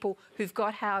for people who've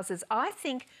got houses. I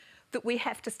think that we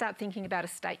have to start thinking about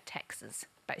estate taxes,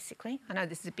 basically. I know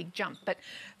this is a big jump, but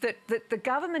that the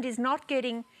government is not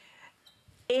getting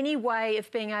any way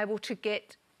of being able to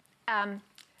get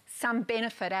some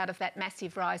benefit out of that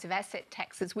massive rise of asset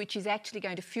taxes, which is actually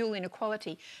going to fuel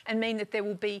inequality and mean that there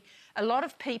will be a lot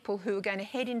of people who are going to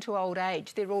head into old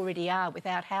age. There already are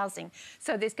without housing.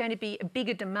 So there's going to be a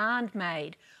bigger demand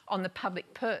made on the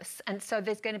public purse. And so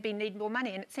there's going to be need more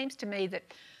money. And it seems to me that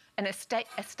an estate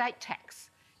tax,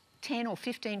 10 or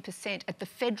 15% at the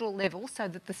federal level, so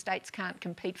that the states can't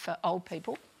compete for old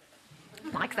people,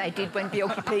 like they did when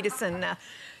Bjelke Petersen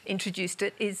introduced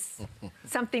it, is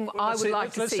something I would like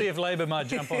to see. Let's see if Labor might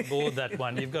jump on board that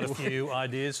one. You've got a few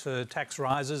ideas for tax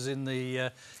rises in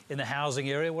the housing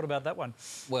area. What about that one?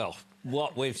 Well,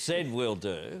 what we've said we'll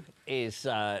do is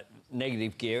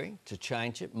negative gearing, to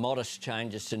change it, modest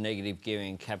changes to negative gearing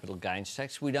and capital gains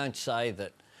tax. We don't say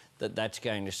that that's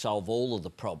going to solve all of the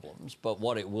problems, but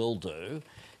what it will do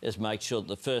is make sure that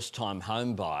the first-time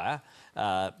home buyer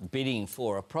bidding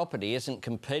for a property isn't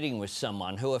competing with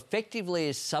someone who effectively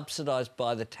is subsidised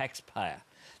by the taxpayer.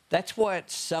 That's why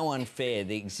it's so unfair.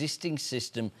 The existing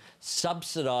system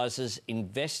subsidises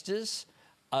investors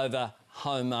over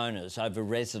homeowners, over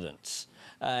residents.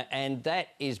 And that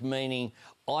is meaning,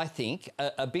 I think,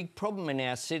 a big problem in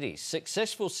our cities.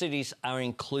 Successful cities are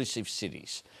inclusive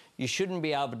cities. You shouldn't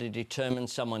be able to determine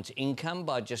someone's income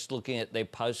by just looking at their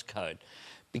postcode,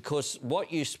 because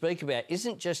what you speak about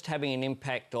isn't just having an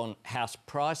impact on house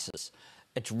prices,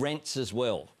 it's rents as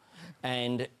well.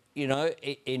 And, you know,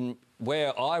 in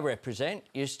where I represent,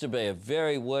 used to be a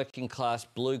very working class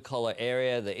blue collar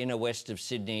area, the inner west of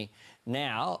Sydney.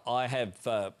 Now I have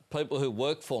people who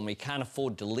work for me can't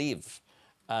afford to live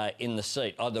in the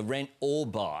seat, either rent or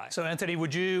buy. So, Anthony,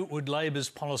 would Labor's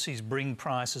policies bring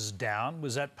prices down?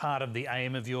 Was that part of the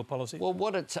aim of your policy? Well,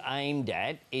 what it's aimed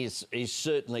at is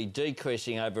certainly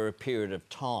decreasing over a period of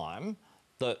time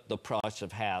the price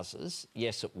of houses.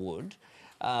 Yes, it would.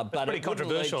 But it's pretty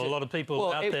controversial. A lot of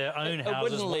people out there own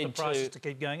houses, want the prices to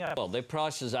keep going up. Well, their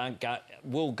prices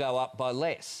will go up by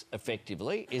less,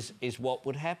 effectively, is what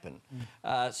would happen.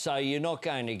 So you're not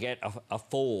going to get a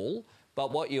fall,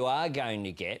 but what you are going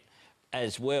to get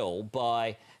as well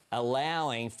by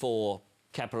allowing for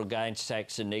capital gains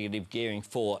tax and negative gearing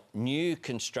for new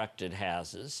constructed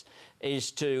houses is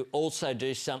to also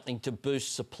do something to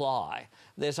boost supply.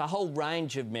 There's a whole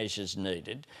range of measures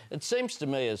needed. It seems to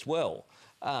me as well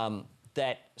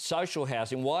that social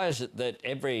housing, why is it that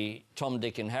every Tom,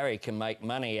 Dick and Harry can make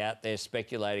money out there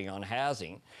speculating on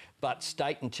housing, but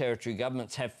state and territory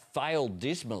governments have failed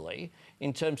dismally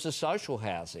in terms of social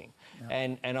housing?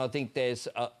 Yeah. And I think there's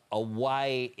a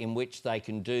way in which they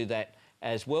can do that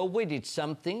as well. We did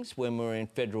some things when we were in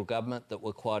federal government that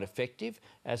were quite effective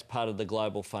as part of the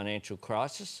global financial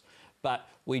crisis, but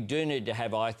we do need to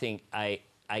have, I think, a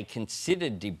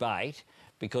considered debate,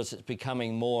 because it's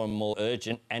becoming more and more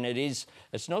urgent, and it's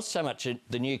not so much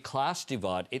the new class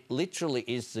divide, it literally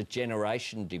is the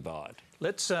generation divide.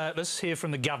 Let's hear from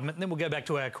the government, and then we'll go back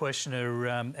to our questioner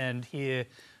and hear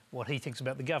what he thinks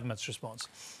about the government's response.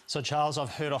 So, Charles, I've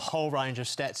heard a whole range of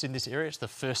stats in this area. It's the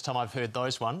first time I've heard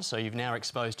those ones, so you've now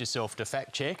exposed yourself to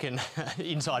fact check and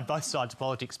inside both sides of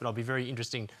politics, but I'll be very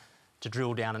interesting to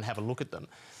drill down and have a look at them.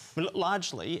 I mean,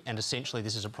 largely and essentially,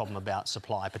 this is a problem about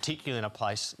supply, particularly in a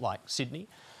place like Sydney.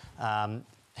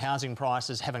 Housing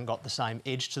prices haven't got the same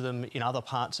edge to them in other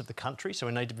parts of the country, so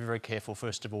we need to be very careful,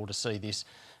 first of all, to see this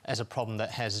as a problem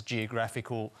that has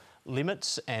geographical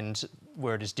limits and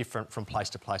where it is different from place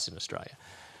to place in Australia.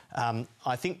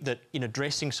 I think that in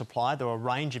addressing supply, there are a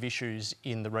range of issues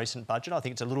in the recent budget. I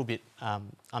think it's a little bit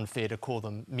unfair to call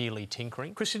them merely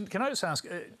tinkering. Christian, can I just ask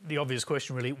the obvious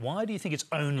question, really? Why do you think it's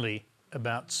only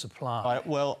about supply?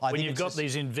 When you've got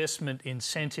these investment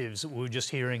incentives that we were just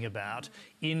hearing about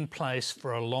in place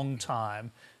for a long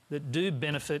time that do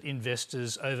benefit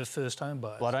investors over first home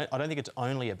buyers? Well, I don't think it's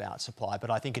only about supply, but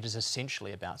I think it is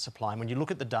essentially about supply. And when you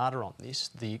look at the data on this,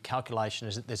 the calculation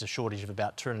is that there's a shortage of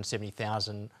about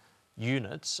 270,000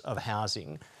 units of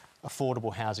housing,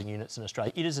 affordable housing units in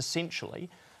Australia. It is essentially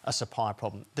a supply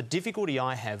problem. The difficulty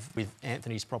I have with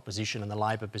Anthony's proposition and the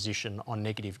Labor position on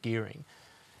negative gearing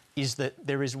is that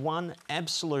there is one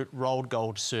absolute rolled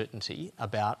gold certainty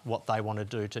about what they want to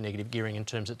do to negative gearing in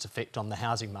terms of its effect on the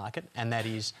housing market, and that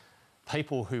is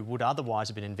people who would otherwise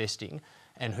have been investing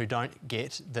and who don't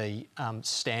get the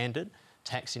standard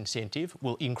tax incentive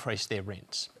will increase their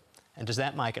rents. And does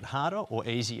that make it harder or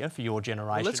easier for your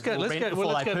generation to rent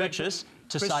before they purchase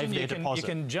to save their deposit? You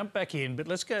can jump back in, but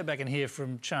let's go back and hear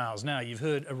from Charles. Now, you've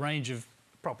heard a range of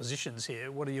propositions here.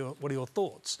 What are your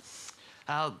thoughts?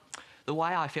 The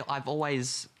way I feel,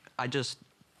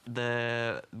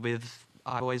 with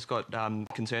I've always got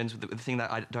concerns with the thing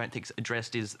that I don't think is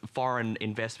addressed is foreign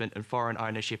investment and foreign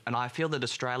ownership. And I feel that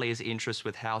Australia's interest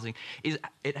with housing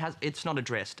it's not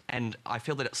addressed, and I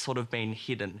feel that it's sort of been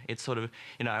hidden. It's sort of,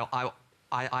 you know,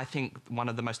 I think one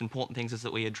of the most important things is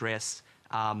that we address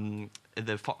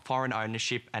the foreign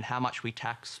ownership and how much we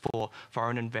tax for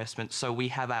foreign investment, so we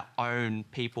have our own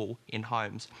people in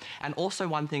homes. And also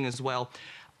one thing as well,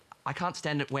 I can't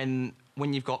stand it when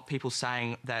you've got people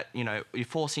saying that, you know, you're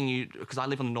forcing you, because I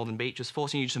live on the Northern Beaches,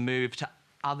 forcing you to move to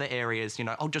other areas, you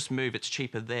know, oh, just move, it's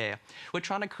cheaper there. We're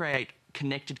trying to create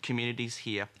connected communities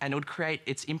here, and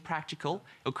it's impractical,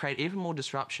 it'll create even more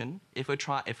disruption if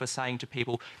we're saying to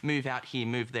people, move out here,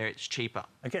 move there, it's cheaper.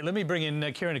 OK, let me bring in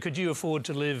Kiruna. Could you afford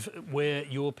to live where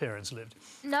your parents lived?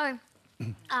 No.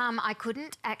 I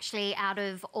couldn't. Actually, out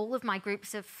of all of my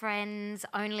groups of friends,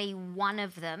 only one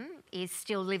of them is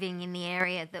still living in the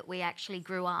area that we actually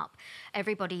grew up.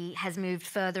 Everybody has moved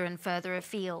further and further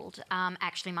afield.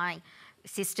 Actually, my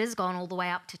sister's gone all the way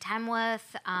up to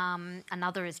Tamworth.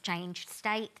 Another has changed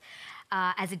state.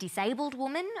 As a disabled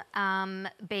woman,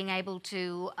 being able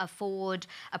to afford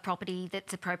a property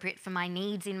that's appropriate for my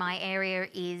needs in my area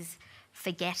is,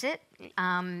 forget it.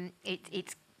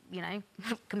 It's you know,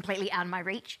 completely out of my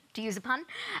reach, to use a pun.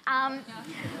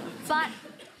 But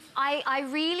I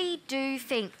really do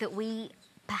think that we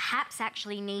perhaps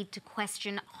actually need to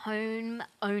question home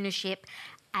ownership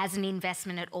as an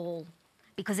investment at all,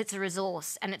 because it's a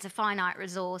resource, and it's a finite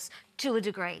resource to a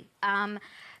degree.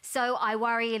 So I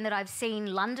worry in that I've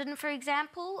seen London, for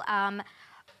example,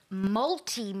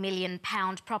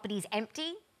 multi-million-pound properties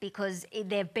empty because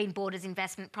they've been bought as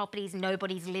investment properties,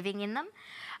 nobody's living in them.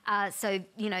 So,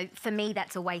 you know, for me,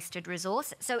 that's a wasted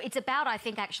resource. So it's about, I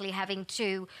think, actually having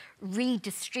to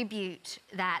redistribute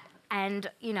that. And,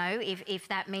 you know, if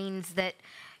that means that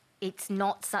it's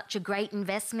not such a great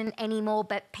investment anymore,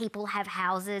 but people have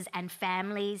houses and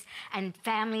families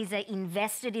are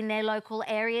invested in their local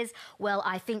areas, well,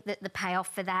 I think that the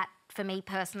payoff for that, for me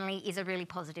personally, is a really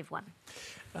positive one.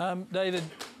 David,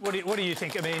 what do you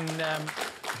think? I mean,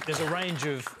 there's a range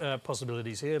of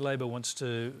possibilities here. Labor wants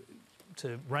to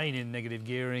rein in negative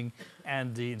gearing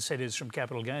and the incentives from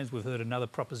capital gains. We've heard another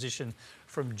proposition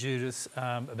from Judith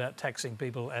about taxing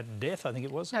people at death, I think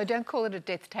it was. No, don't call it a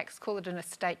death tax, call it an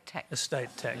estate tax. Estate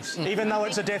tax. Even though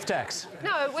it's a death tax?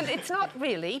 No, well, it's not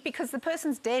really, because the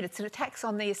person's dead. It's a tax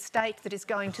on the estate that is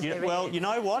going to their Well, heirs. you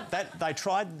know what?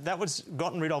 That was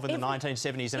gotten rid of in the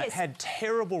 1970s, and yes. it had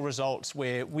terrible results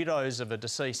where widows of a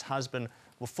deceased husband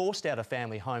were forced out of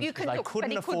family homes because they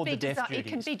couldn't afford the death duties. It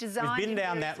can be designed. We've been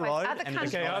down that road.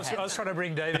 OK, I was trying to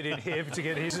bring David in here to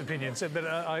get his opinion, but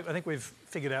I think we've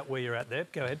figured out where you're at there.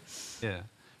 Go ahead. Yeah.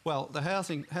 Well, the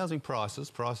housing prices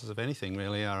of anything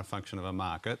really are a function of a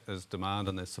market. There's demand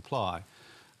and there's supply.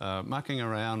 Mucking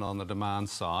around on the demand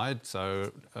side,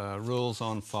 so rules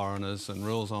on foreigners and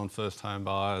rules on first home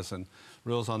buyers and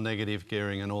rules on negative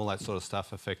gearing and all that sort of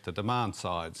stuff affect the demand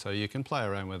side. So you can play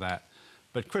around with that.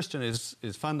 But Christian is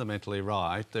fundamentally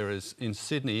right. There is, in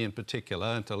Sydney in particular,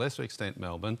 and to a lesser extent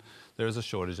Melbourne, there is a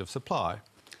shortage of supply.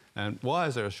 And why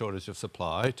is there a shortage of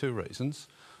supply? Two reasons.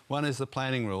 One is the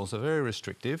planning rules are very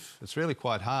restrictive. It's really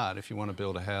quite hard if you want to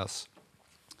build a house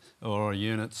or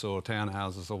units or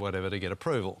townhouses or whatever to get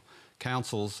approval.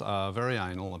 Councils are very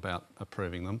anal about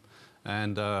approving them,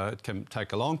 and it can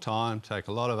take a long time, take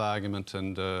a lot of argument,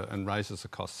 and raises the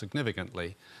cost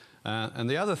significantly. And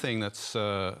the other thing that's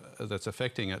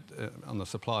affecting it on the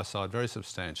supply side very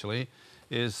substantially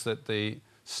is that the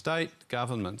state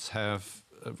governments have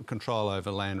control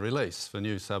over land release for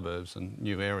new suburbs and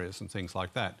new areas and things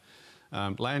like that.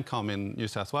 Landcom in New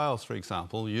South Wales, for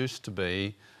example, used to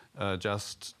be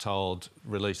just told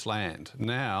release land.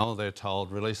 Now they're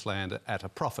told release land at a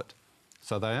profit.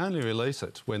 So they only release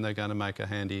it when they're going to make a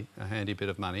handy bit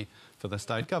of money for the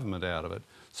state government out of it.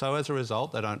 So as a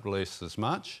result, they don't release as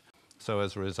much. So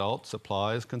as a result,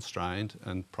 supply is constrained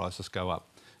and prices go up.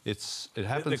 It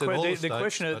happens in all the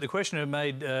states. The questioner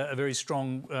made a very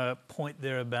strong point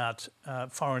there about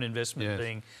foreign investment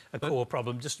being a core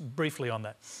problem. Just briefly on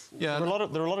that. Yeah, there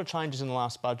are a lot of changes in the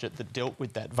last budget that dealt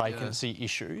with that vacancy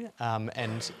issue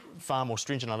and far more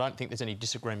stringent. I don't think there's any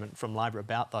disagreement from Labor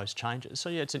about those changes. So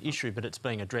yeah, it's an issue, but it's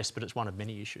being addressed, but it's one of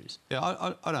many issues.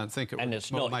 Yeah, I don't think it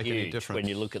will make any difference. When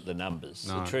you look at the numbers.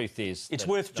 No. The truth is it's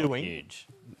worth doing. Huge.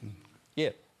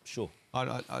 Yeah, sure.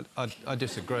 I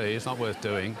disagree. It's not worth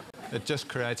doing. It just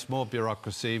creates more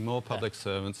bureaucracy, more public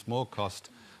servants, more cost,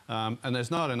 and there's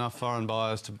not enough foreign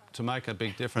buyers to make a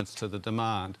big difference to the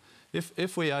demand.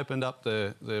 If we opened up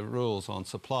the rules on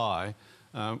supply,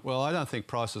 Well, I don't think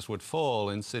prices would fall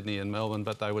in Sydney and Melbourne,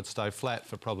 but they would stay flat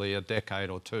for probably a decade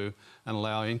or two and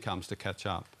allow incomes to catch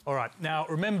up. All right. Now,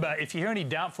 remember, if you hear any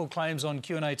doubtful claims on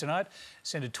Q&A tonight,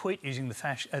 send a tweet using the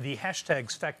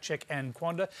hashtags FactCheck and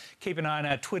Quanda. Keep an eye on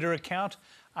our Twitter account,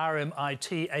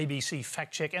 RMIT ABC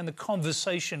Fact Check, and the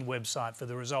Conversation website for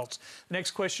the results. The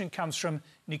next question comes from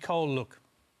Nicole Look.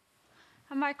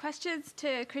 My question's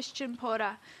to Christian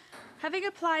Porter. Having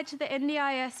applied to the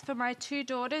NDIS for my 2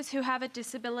 daughters who have a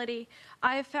disability,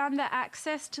 I have found that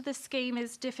access to the scheme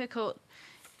is difficult.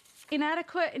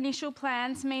 Inadequate initial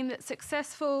plans mean that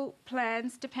successful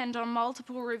plans depend on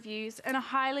multiple reviews and are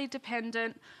highly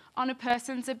dependent on a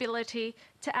person's ability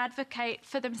to advocate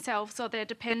for themselves or their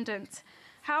dependents.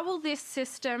 How will this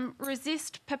system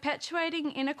resist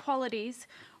perpetuating inequalities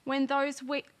when those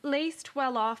least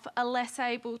well off are less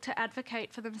able to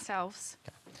advocate for themselves?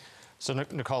 Okay. So,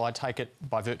 Nicole, I take it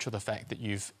by virtue of the fact that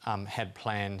you've had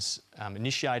plans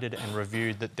initiated and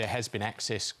reviewed that there has been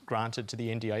access granted to the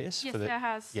NDIS? Yes, there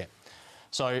has. Yeah.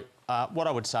 So what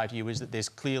I would say to you is that there's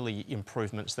clearly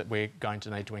improvements that we're going to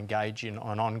need to engage in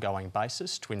on an ongoing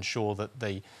basis to ensure that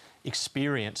the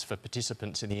experience for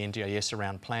participants in the NDIS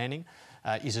around planning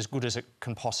is as good as it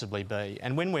can possibly be.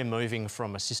 And when we're moving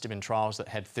from a system in trials that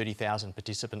had 30,000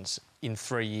 participants in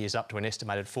 3 years up to an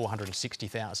estimated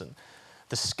 460,000,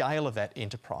 the scale of that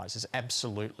enterprise is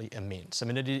absolutely immense. I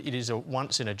mean, it is a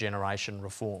once-in-a-generation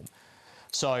reform.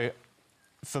 So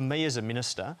for me as a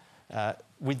minister,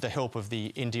 with the help of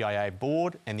the NDIA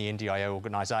board and the NDIA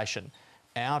organisation,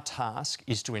 our task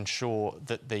is to ensure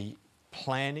that the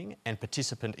planning and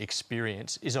participant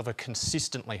experience is of a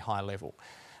consistently high level.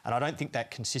 And I don't think that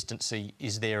consistency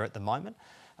is there at the moment.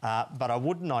 But I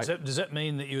would note... Does that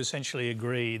mean that you essentially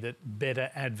agree that better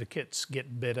advocates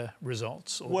get better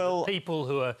results? Or well, people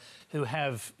who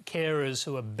have carers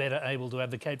who are better able to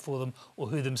advocate for them, or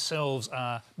who themselves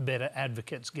are better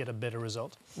advocates, get a better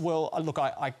result? Well, look,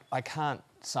 I can't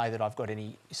say that I've got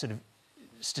any sort of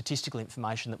statistical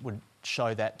information that would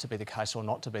show that to be the case or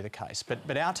not to be the case.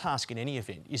 But our task in any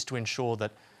event is to ensure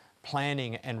that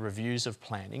planning and reviews of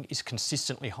planning is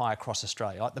consistently high across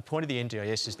Australia. Like the point of the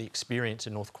NDIS is the experience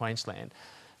in North Queensland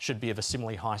should be of a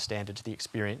similarly high standard to the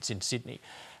experience in Sydney.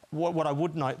 What I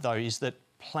would note, though, is that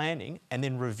planning and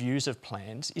then reviews of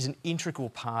plans is an integral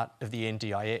part of the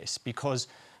NDIS, because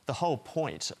the whole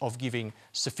point of giving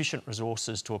sufficient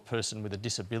resources to a person with a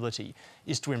disability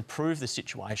is to improve the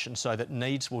situation so that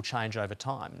needs will change over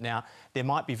time. Now, there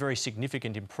might be very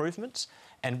significant improvements,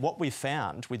 and what we've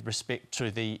found with respect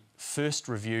to the first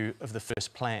review of the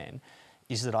first plan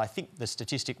is that I think the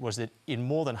statistic was that in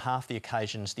more than half the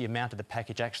occasions the amount of the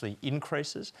package actually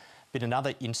increases, but in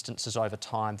other instances over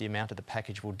time the amount of the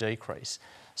package will decrease.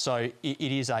 So it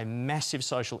is a massive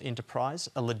social enterprise,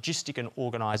 a logistic and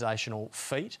organisational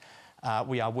feat.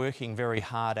 We are working very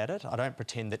hard at it. I don't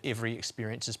pretend that every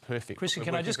experience is perfect. Christian,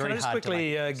 can I just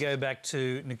quickly go back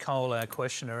to Nicole, our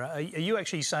questioner? Are you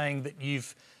actually saying that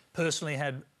you've personally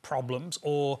had problems,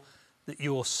 or that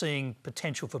you're seeing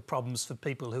potential for problems for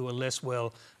people who are less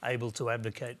well able to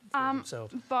advocate for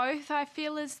themselves? Both. I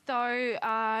feel as though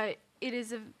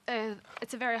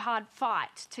it's a very hard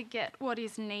fight to get what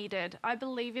is needed. I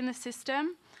believe in the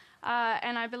system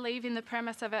and I believe in the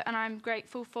premise of it, and I'm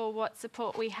grateful for what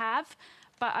support we have,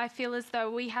 but I feel as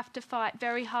though we have to fight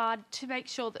very hard to make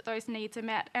sure that those needs are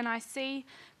met. And I see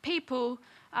people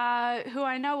who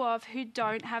I know of who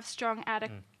don't have strong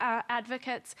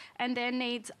advocates, and their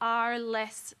needs are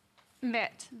less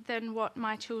met than what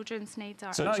my children's needs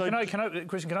are. Christian,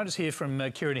 can I just hear from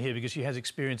Kiruna here, because she has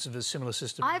experience of a similar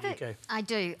system in the UK? I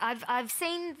do. I've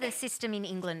seen the system in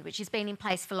England, which has been in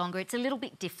place for longer. It's a little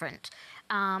bit different,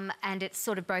 and it's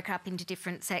sort of broken up into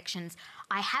different sections.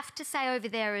 I have to say over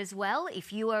there as well,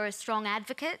 if you are a strong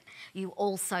advocate, you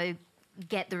also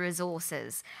get the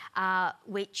resources,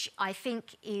 which I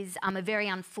think is a very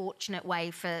unfortunate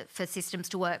way for systems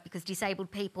to work, because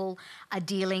disabled people are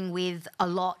dealing with a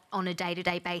lot on a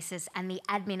day-to-day basis, and the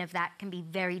admin of that can be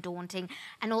very daunting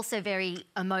and also very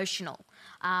emotional.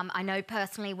 I know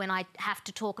personally, when I have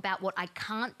to talk about what I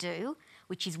can't do,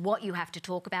 which is what you have to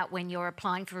talk about when you're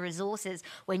applying for resources,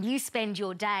 when you spend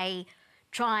your day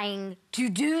trying to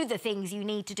do the things you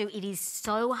need to do, it is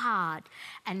so hard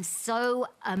and so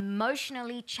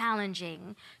emotionally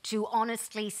challenging to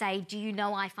honestly say, do you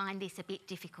know, I find this a bit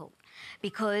difficult,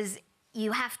 because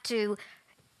you have to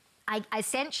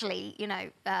essentially,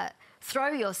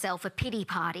 throw yourself a pity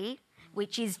party,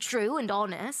 which is true and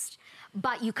honest,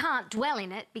 but you can't dwell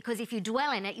in it, because if you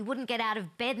dwell in it, you wouldn't get out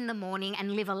of bed in the morning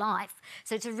and live a life.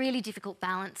 So it's a really difficult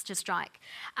balance to strike.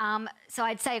 So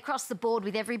I'd say across the board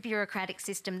with every bureaucratic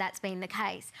system, that's been the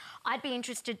case. I'd be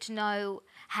interested to know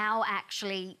how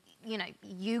actually, you know,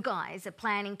 you guys are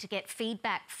planning to get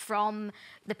feedback from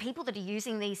the people that are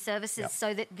using these services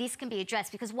so that this can be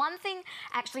addressed. Because one thing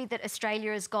actually that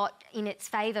Australia has got in its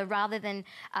favour, rather than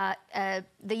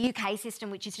the UK system,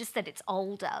 which is just that it's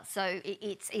older, so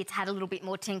it's had a little bit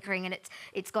more tinkering, and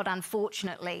it's got,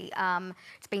 unfortunately,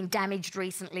 it's been damaged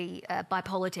recently by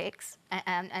politics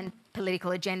and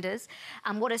political agendas.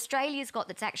 What Australia's got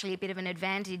that's actually a bit of an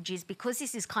advantage is, because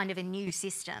this is kind of a new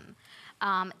system,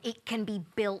 it can be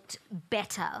built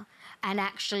better and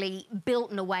actually built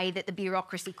in a way that the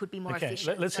bureaucracy could be more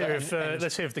efficient. Let's hear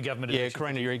if the government... Yeah,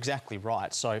 Kiruna, you're exactly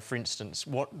right. So, for instance,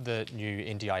 what the new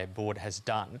NDIS board has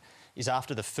done is,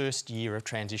 after the first year of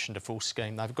transition to full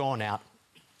scheme, they've gone out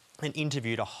and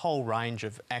interviewed a whole range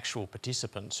of actual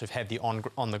participants who've had the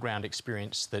on-the-ground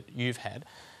experience that you've had,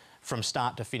 from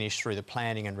start to finish through the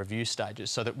planning and review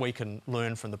stages, so that we can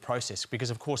learn from the process.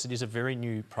 Because, of course, it is a very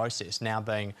new process now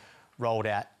being rolled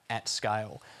out at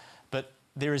scale. But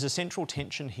there is a central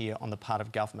tension here on the part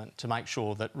of government to make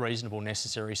sure that reasonable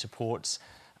necessary supports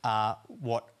are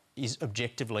what is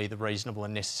objectively the reasonable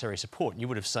and necessary support. You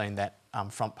would have seen that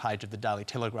front page of the Daily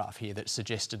Telegraph here that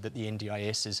suggested that the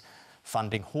NDIS is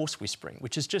funding horse whispering,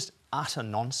 which is just utter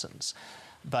nonsense.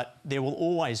 But there will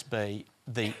always be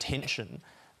the tension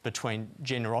between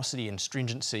generosity and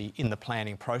stringency in the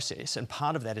planning process, and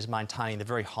part of that is maintaining the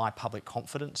very high public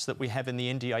confidence that we have in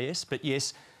the NDIS. But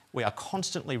yes, we are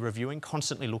constantly reviewing,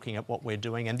 constantly looking at what we're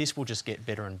doing, and this will just get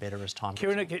better and better as time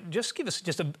goes on. Kiruna, just give us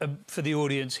for the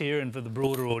audience here and for the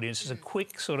broader audience, just a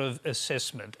quick sort of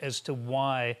assessment as to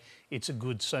why it's a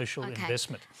good social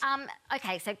investment.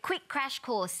 OK, so quick crash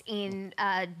course in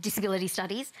disability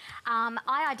studies.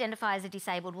 I identify as a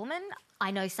disabled woman. I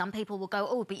know some people will go,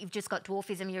 oh, but you've just got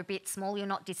dwarfism, you're a bit small, you're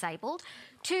not disabled.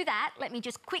 To that, let me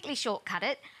just quickly shortcut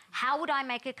it. How would I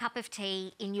make a cup of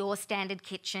tea in your standard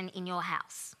kitchen in your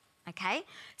house? Okay,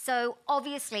 so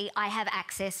obviously I have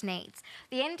access needs.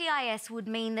 The NDIS would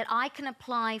mean that I can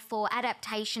apply for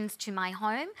adaptations to my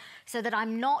home so that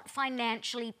I'm not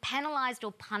financially penalised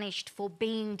or punished for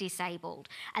being disabled.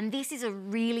 And this is a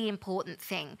really important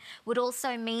thing. Would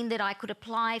also mean that I could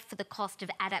apply for the cost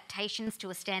of adaptations to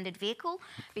a standard vehicle,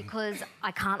 because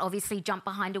I can't obviously jump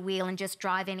behind a wheel and just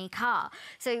drive any car.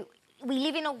 So we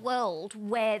live in a world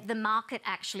where the market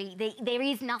actually, there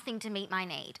is nothing to meet my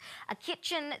need. A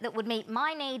kitchen that would meet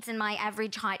my needs and my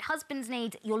average height husband's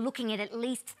needs, you're looking at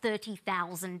least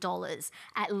 $30,000,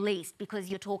 at least, because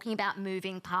you're talking about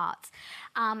moving parts.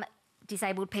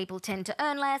 Disabled people tend to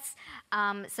earn less,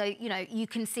 so, you know, you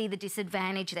can see the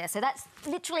disadvantage there. So that's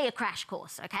literally a crash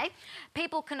course, OK?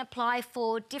 People can apply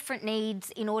for different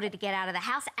needs in order to get out of the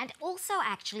house, and also,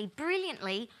 actually,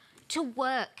 brilliantly, to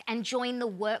work and join the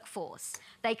workforce.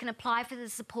 They can apply for the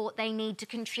support they need to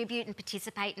contribute and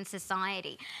participate in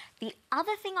society. The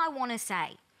other thing I want to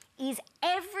say is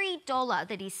every dollar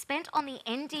that is spent on the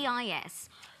NDIS,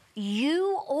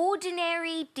 you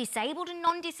ordinary disabled and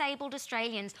non-disabled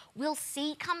Australians will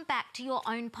see come back to your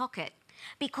own pocket.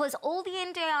 Because all the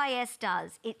NDIS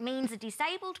does, it means a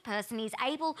disabled person is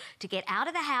able to get out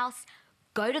of the house,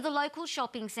 go to the local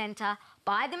shopping centre,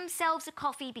 buy themselves a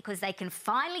coffee because they can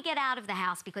finally get out of the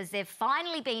house because they've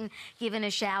finally been given a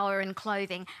shower and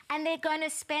clothing, and they're going to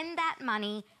spend that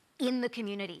money in the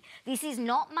community. This is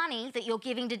not money that you're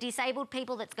giving to disabled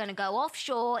people that's going to go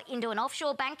offshore into an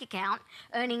offshore bank account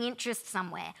earning interest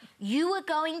somewhere. You are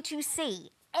going to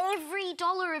see every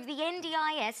dollar of the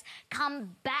NDIS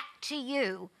come back to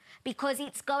you, because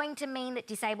it's going to mean that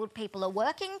disabled people are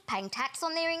working, paying tax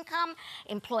on their income,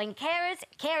 employing carers,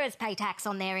 carers pay tax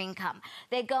on their income.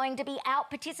 They're going to be out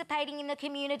participating in the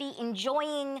community,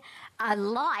 enjoying a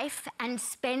life and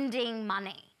spending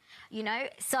money, you know?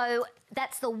 So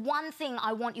that's the one thing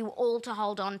I want you all to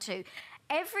hold on to.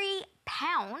 Every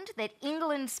pound that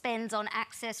England spends on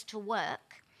access to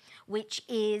work, which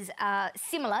is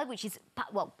similar, which is,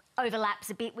 well, overlaps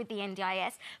a bit with the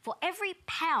NDIS, for every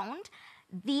pound,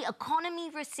 the economy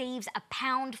receives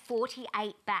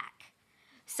 £1.48 back.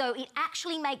 So it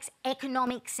actually makes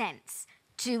economic sense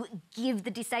to give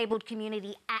the disabled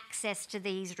community access to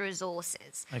these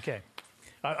resources. OK.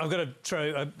 I've got to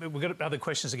throw... we've got other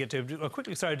questions to get to. I'll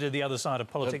quickly throw to the other side of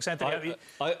politics. Anthony...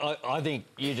 I think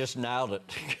you just nailed it,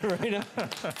 Kiruna,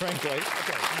 frankly. OK.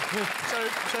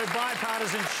 So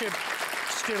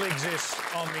bipartisanship still exists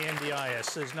on the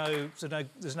NDIS.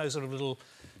 There's no sort of little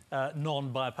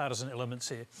non-bipartisan elements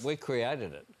here. We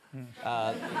created it.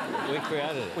 We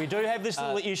created it. We do have this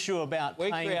little issue about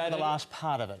paying for the last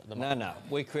part of it at the moment. No.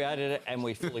 We created it and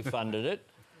we fully funded it.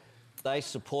 They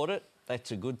support it.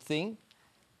 That's a good thing.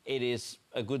 It is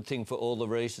a good thing for all the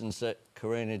reasons that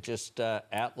Kiruna just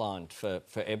outlined for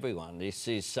everyone. This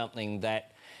is something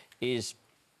that is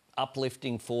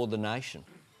uplifting for the nation.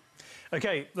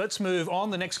 OK, let's move on.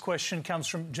 The next question comes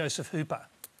from Joseph Hooper.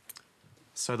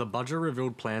 So the budget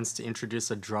revealed plans to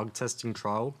introduce a drug testing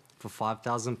trial for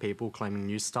 5,000 people claiming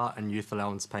New Start and youth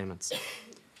allowance payments,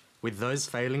 with those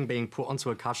failing being put onto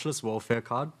a cashless welfare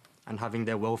card and having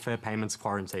their welfare payments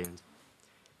quarantined.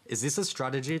 Is this a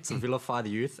strategy to vilify the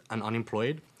youth and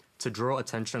unemployed to draw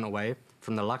attention away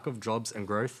from the lack of jobs and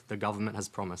growth the government has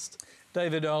promised?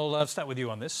 David, I'll start with you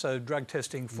on this. So drug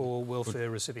testing for welfare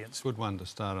recipients. Good one to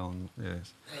start on,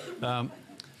 yes.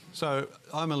 So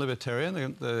I'm a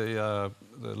libertarian. The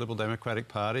Liberal Democratic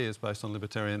Party is based on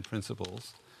libertarian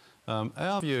principles.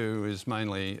 Our view is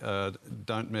mainly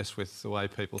don't mess with the way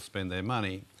people spend their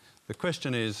money. The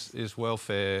question is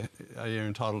welfare, are you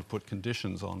entitled to put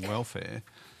conditions on welfare?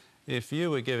 If you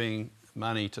were giving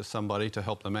money to somebody to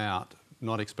help them out,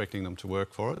 not expecting them to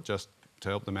work for it, just to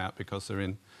help them out because they're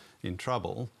in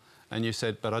trouble, and you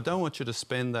said, but I don't want you to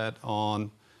spend that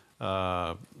on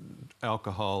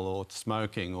alcohol or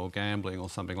smoking or gambling or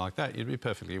something like that, you'd be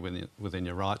perfectly within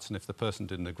your rights, and if the person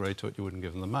didn't agree to it, you wouldn't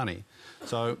give them the money.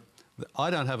 So I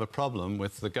don't have a problem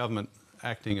with the government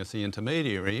acting as the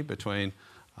intermediary between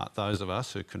those of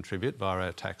us who contribute via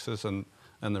our taxes and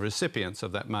the recipients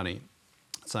of that money,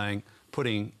 saying,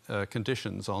 putting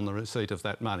conditions on the receipt of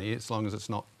that money as long as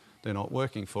they're not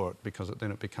working for it, because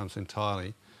then it becomes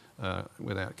entirely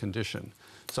without condition.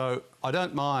 So I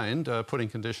don't mind putting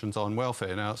conditions on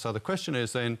welfare. Now, so the question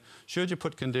is then, should you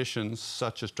put conditions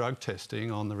such as drug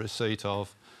testing on the receipt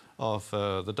of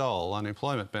the dole,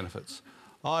 unemployment benefits?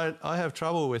 I have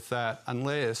trouble with that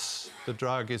unless the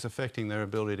drug is affecting their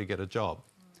ability to get a job.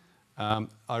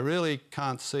 I really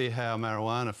can't see how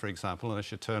marijuana, for example,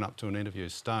 unless you turn up to an interview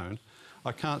stoned,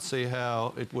 I can't see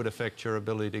how it would affect your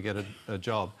ability to get a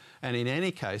job. And in any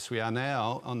case, we are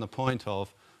now on the point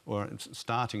of, or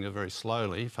starting to very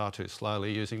slowly, far too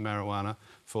slowly, using marijuana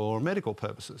for medical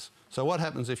purposes. So what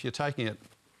happens if you're taking it,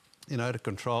 to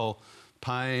control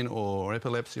pain or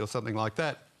epilepsy or something like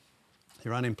that?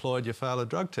 You're unemployed, you fail a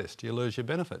drug test, you lose your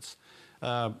benefits.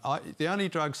 The only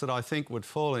drugs that I think would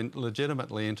fall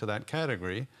legitimately into that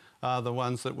category are the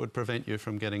ones that would prevent you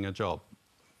from getting a job.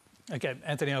 OK,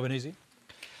 Anthony Albanese.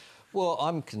 Well,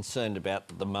 I'm concerned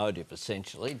about the motive,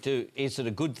 essentially. Is it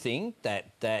a good thing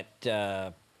that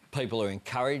people are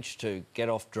encouraged to get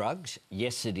off drugs?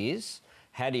 Yes, it is.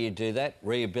 How do you do that?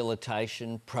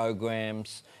 Rehabilitation,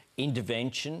 programs,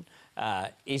 intervention.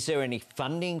 Is there any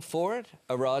funding for it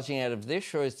arising out of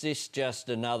this, or is this just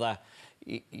another,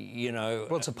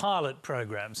 Well, it's a pilot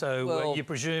program, so you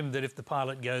presume that if the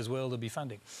pilot goes well, there'll be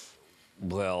funding.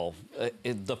 Well,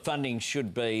 the funding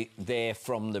should be there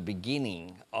from the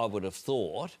beginning, I would have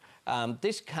thought.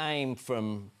 This came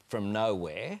from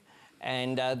nowhere,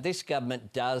 and this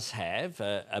government does have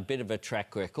a bit of a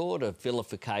track record of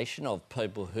vilification of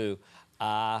people who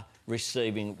are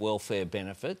receiving welfare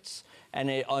benefits, and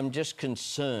I'm just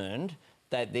concerned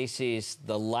that this is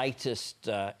the latest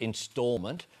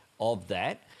instalment of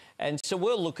that. And so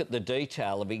we'll look at the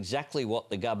detail of exactly what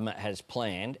the government has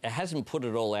planned. It hasn't put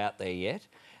it all out there yet,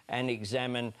 and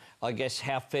examine, I guess,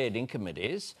 how fair income it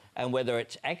is and whether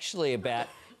it's actually about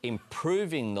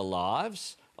improving the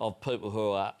lives of people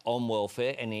who are on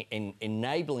welfare and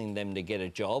enabling them to get a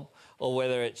job, or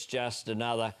whether it's just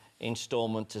another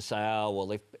instalment to say, oh,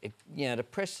 well, if to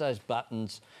press those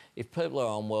buttons, if people are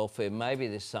on welfare, maybe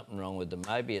there's something wrong with them.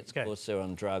 Maybe it's because they're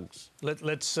on drugs.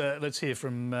 Let's hear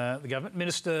from the government.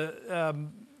 Minister,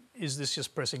 is this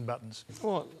just pressing buttons?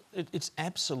 Well, it's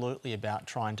absolutely about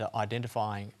trying to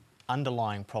identify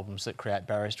underlying problems that create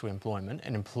barriers to employment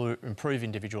and improve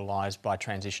individual lives by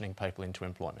transitioning people into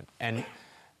employment. And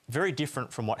very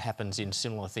different from what happens in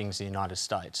similar things in the United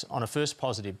States. On a first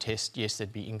positive test, yes,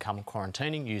 there'd be income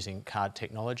quarantining using card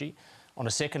technology. On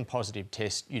a second positive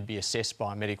test, you'd be assessed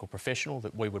by a medical professional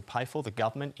that we would pay for, the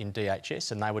government in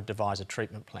DHS, and they would devise a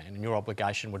treatment plan, and your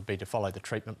obligation would be to follow the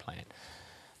treatment plan.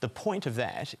 The point of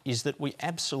that is that we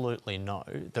absolutely know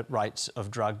that rates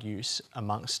of drug use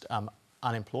amongst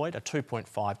unemployed are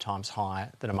 2.5 times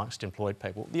higher than amongst employed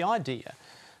people. The idea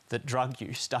that drug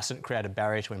use doesn't create a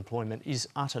barrier to employment is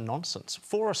utter nonsense.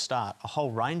 For a start, a whole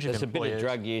range of employers... There's a bit of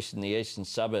drug use in the eastern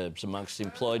suburbs amongst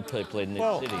employed people in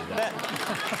this city, though.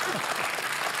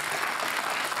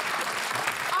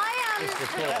 I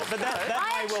actually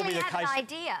have an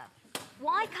idea.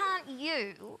 Why can't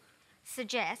you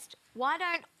suggest, why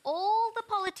don't all the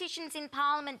politicians in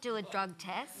Parliament do a drug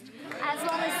test, as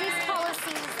long as this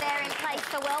policy is there in place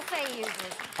for welfare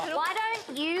users? Why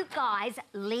don't you guys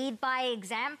lead by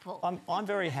example? I'm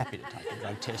very happy to take a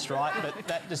drug test, right? But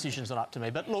that decision's not up to me.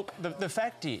 But look, the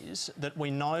fact is that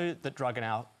we know that drug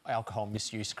and alcohol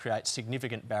misuse creates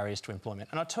significant barriers to employment.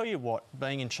 And I tell you what,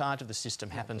 being in charge of the system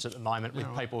happens at the moment with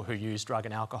people who use drug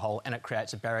and alcohol, and it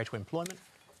creates a barrier to employment.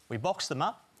 We box them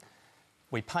up,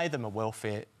 we pay them a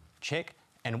welfare check,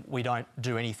 and we don't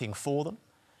do anything for them.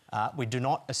 We do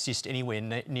not assist anywhere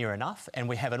near enough, and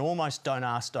we have an almost don't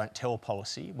ask, don't tell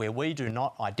policy where we do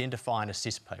not identify and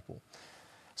assist people.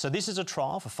 So this is a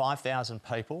trial for 5,000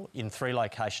 people in 3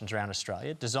 locations around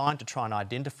Australia, designed to try and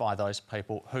identify those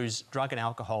people whose drug and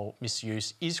alcohol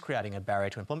misuse is creating a barrier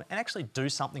to employment and actually do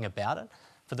something about it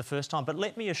for the first time. But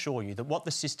let me assure you that what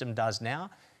the system does now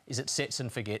is it sets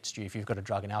and forgets you if you've got a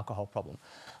drug and alcohol problem.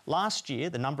 Last year,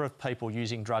 the number of people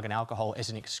using drug and alcohol as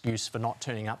an excuse for not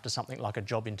turning up to something like a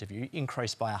job interview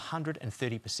increased by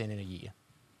 130% in a year,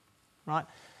 right?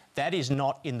 That is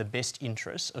not in the best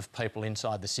interests of people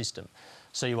inside the system.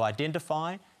 So you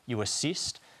identify, you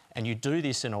assist, and you do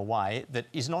this in a way that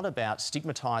is not about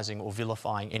stigmatising or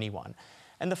vilifying anyone.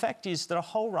 And the fact is that a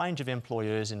whole range of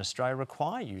employers in Australia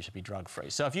require you to be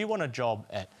drug-free. So if you want a job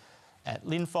at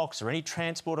Linfox or any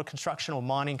transport or construction or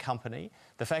mining company,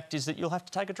 the fact is that you'll have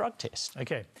to take a drug test.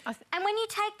 OK. And when you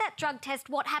take that drug test,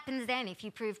 what happens then if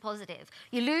you prove positive?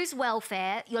 You lose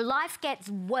welfare, your life gets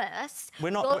worse.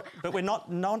 We're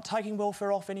not taking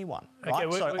welfare off anyone, right?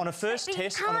 Okay, so on a first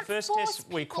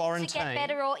test, we quarantine. To get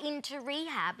better or into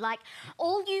rehab. Like,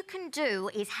 all you can do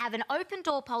is have an open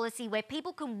door policy where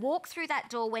people can walk through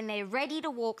that door when they're ready to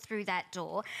walk through that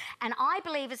door. And I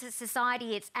believe as a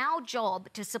society, it's our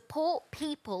job to support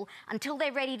people until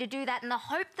they're ready to do that in the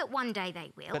hope that one day they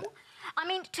will. I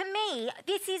mean, to me,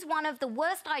 this is one of the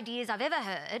worst ideas I've ever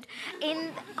heard.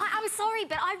 I'm sorry,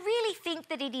 but I really think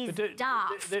that it is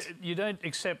daft. You don't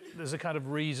accept there's a kind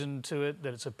of reason to it,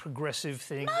 that it's a progressive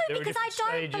thing? No, because I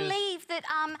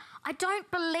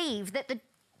don't believe that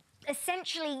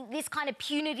essentially this kind of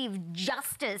punitive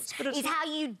justice is how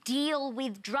you deal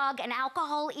with drug and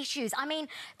alcohol issues. I mean,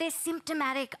 they're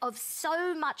symptomatic of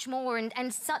so much more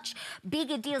and such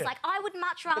bigger deals. Like, I would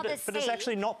much rather see... But it's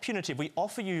actually not punitive. We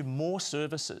offer you more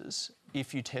services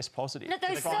if you test positive. No,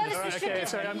 those services should be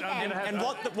there. And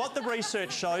what the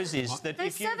research shows is that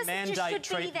if you mandate treatment...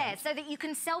 should be there so that you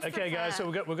can self-refer. OK, guys, so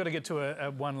we've got to get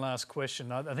to one last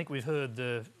question. I think we've heard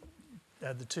the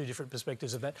 2 different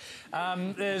perspectives of that.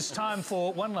 There's time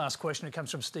for one last question. It comes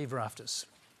from Steve Rafters.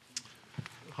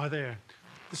 Hi there.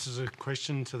 This is a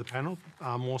question to the panel,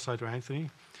 more so to Anthony.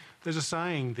 There's a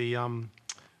saying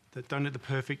that don't let the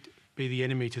perfect be the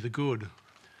enemy to the good.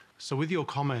 So with your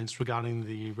comments regarding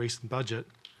the recent budget,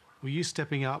 were you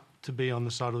stepping up to be on the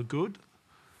side of the good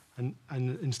and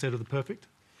instead of the perfect?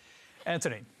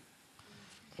 Anthony.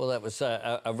 Well, that was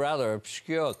a rather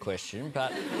obscure question,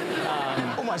 but...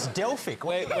 almost Delphic.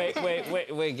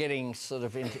 We're getting sort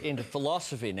of into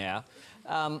philosophy now.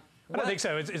 I don't think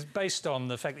so. It's based on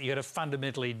the fact that you had a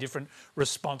fundamentally different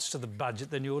response to the budget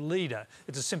than your leader.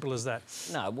 It's as simple as that.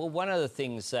 No, well, one of the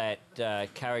things that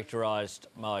characterised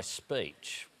my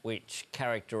speech, which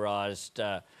characterised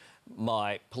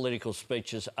my political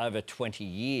speeches over 20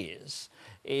 years,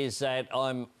 is that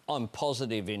I'm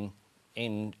positive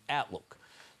in outlook.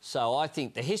 So I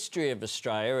think the history of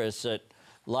Australia is that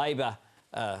Labor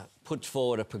puts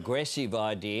forward a progressive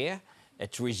idea.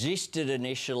 It's resisted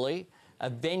initially.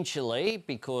 Eventually,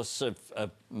 because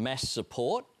of mass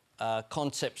support,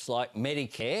 concepts like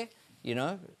Medicare, you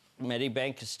know,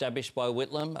 Medibank established by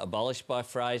Whitlam, abolished by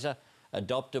Fraser,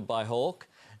 adopted by Hawke,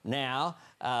 now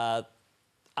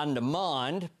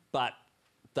undermined, but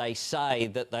they say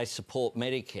that they support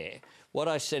Medicare. What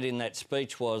I said in that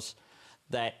speech was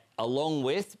that along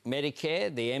with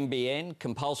Medicare, the NBN,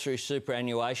 compulsory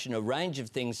superannuation, a range of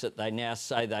things that they now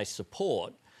say they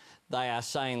support, they are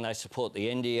saying they support the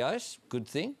NDIS, good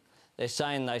thing. They're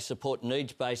saying they support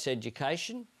needs-based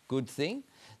education, good thing.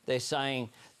 They're saying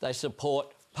they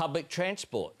support public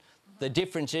transport. The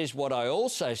difference is what I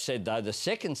also said, though, the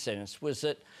second sentence, was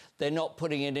that they're not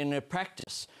putting it into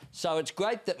practice. So it's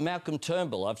great that Malcolm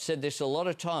Turnbull, I've said this a lot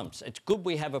of times, it's good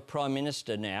we have a Prime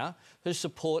Minister now who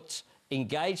supports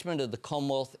engagement of the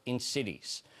Commonwealth in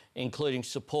cities, including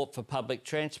support for public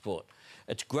transport.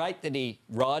 It's great that he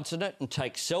rides in it and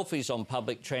takes selfies on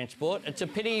public transport. It's a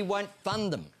pity he won't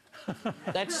fund them.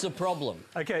 That's the problem.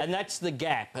 Okay. And that's the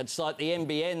gap. It's like the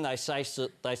NBN, they say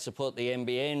they support the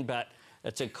NBN, but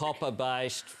it's a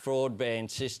copper-based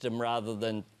broadband system rather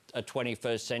than a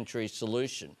 21st century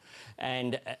solution.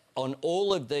 And on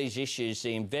all of these issues,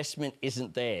 the investment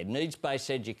isn't there. Needs-based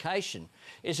education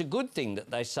is a good thing that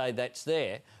they say that's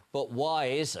there, but why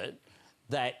is it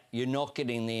that you're not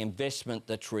getting the investment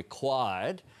that's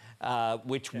required,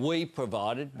 which we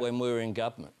provided when we were in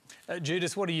government?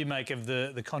 Judith, what do you make of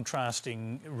the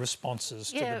contrasting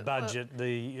responses to the budget,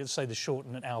 say the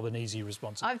Shorten and Albanese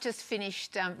responses? I've just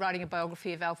finished writing a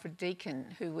biography of Alfred Deakin,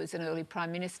 who was an early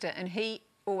Prime Minister, and he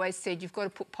always said you've got to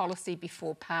put policy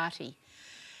before party.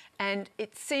 And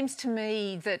it seems to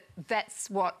me that that's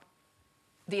what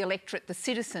the electorate, the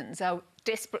citizens, are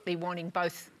desperately wanting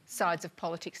both sides of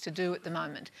politics to do at the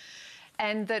moment.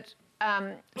 And that,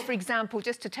 for example,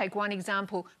 just to take one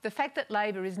example, the fact that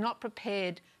Labor is not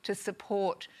prepared to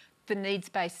support the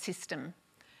needs-based system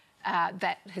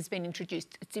that has been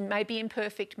introduced. It may be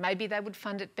imperfect, maybe they would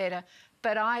fund it better,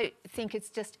 but I think it's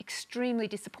just extremely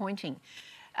disappointing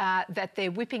that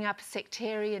they're whipping up a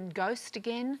sectarian ghost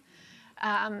again.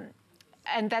 And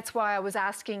that's why I was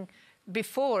asking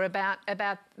before about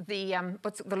the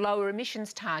the lower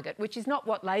emissions target, which is not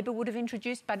what Labor would have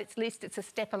introduced, but at least it's a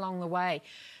step along the way.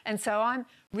 And so I'm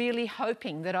really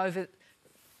hoping that over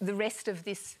the rest of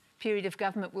this period of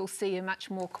government we'll see a much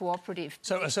more cooperative.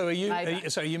 So are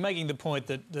you making the point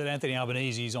that Anthony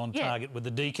Albanese is on target with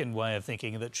the Deakin way of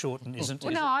thinking, that Shorten isn't?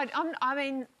 Well, no,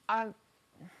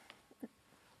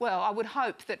 I would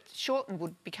hope that Shorten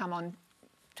would become on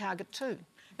target too.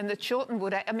 And that Shorten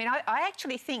would... I mean, I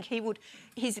actually think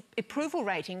his approval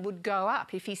rating would go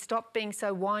up if he stopped being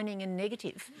so whining and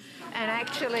negative and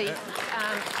actually,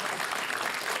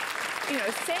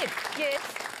 said,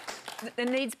 yes, the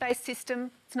needs-based system,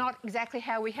 it's not exactly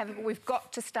how we have it, but we've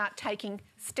got to start taking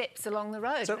steps along the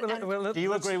road. So, do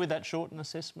you agree with that Shorten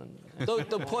assessment?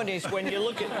 The point is, when you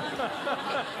look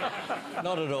at...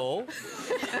 Not at all.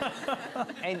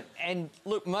 And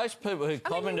look, most people who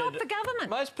commented... not the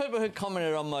government. Most people who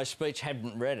commented on my speech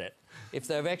haven't read it. If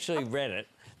they've actually read it,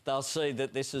 they'll see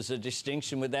that this is a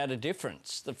distinction without a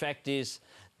difference. The fact is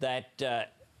that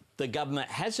the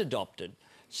government has adopted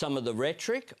some of the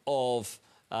rhetoric of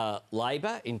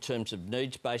Labor in terms of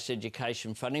needs-based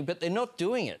education funding, but they're not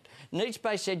doing it.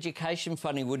 Needs-based education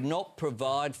funding would not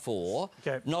provide for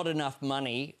not enough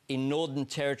money in Northern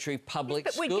Territory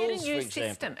public schools, for example.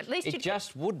 System. At least it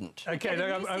just wouldn't. OK,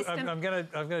 look, I'm going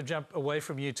to jump away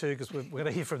from you two because we're going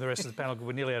to hear from the rest of the panel because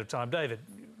we're nearly out of time. David,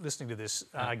 listening to this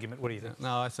argument, what do you think?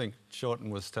 No, I think Shorten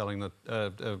was telling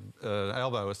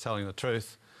Albo was telling the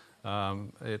truth.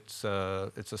 It's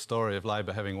a story of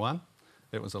Labor having won.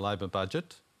 It was a Labor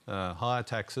budget. Higher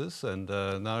taxes and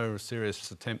no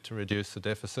serious attempt to reduce the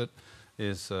deficit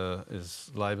is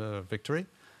Labor victory.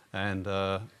 And,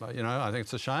 I think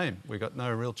it's a shame. We've got no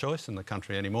real choice in the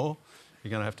country anymore.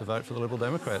 You're going to have to vote for the Liberal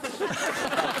Democrats. So,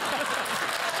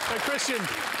 Christian,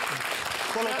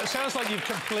 well, it sounds like you've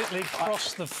completely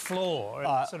crossed the floor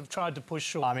and sort of tried to push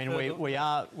Shorten. I mean, we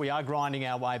are grinding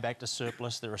our way back to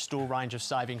surplus. There are still a range of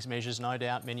savings measures, no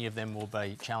doubt. Many of them will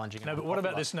be challenging. No, but what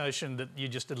about this notion that you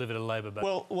just delivered a Labor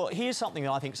budget? Well, here's something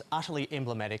that I think is utterly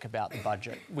emblematic about the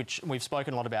budget, which we've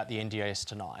spoken a lot about the NDIS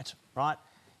tonight, right?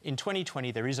 In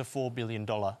 2020, there is a $4 billion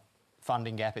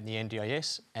funding gap in the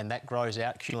NDIS, and that grows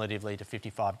out cumulatively to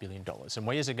 $55 billion. And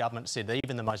we as a government said that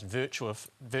even the most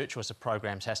virtuous of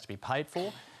programs has to be paid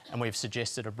for, and we've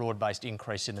suggested a broad-based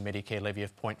increase in the Medicare levy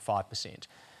of 0.5%.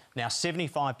 Now,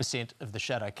 75% of the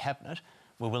shadow cabinet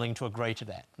were willing to agree to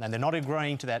that. And they're not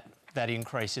agreeing to that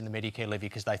increase in the Medicare levy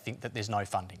because they think that there's no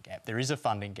funding gap. There is a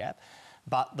funding gap.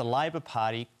 But the Labor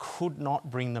Party could not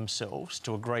bring themselves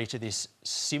to agree to this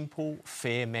simple,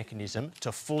 fair mechanism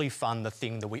to fully fund the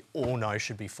thing that we all know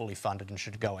should be fully funded and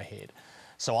should go ahead.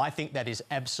 So I think that is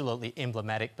absolutely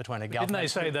emblematic between a government... Didn't they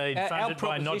say they'd fund it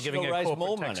by not giving a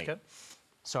corporate tax cut?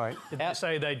 Sorry? Didn't they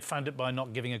say they'd fund it by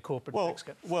not giving a corporate tax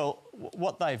cut? Well,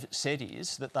 what they've said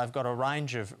is that they've got a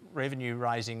range of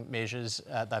revenue-raising measures.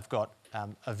 They've got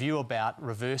a view about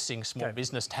reversing small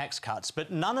business tax cuts,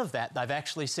 but none of that they've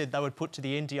actually said they would put to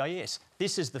the NDIS.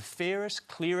 This is the fairest,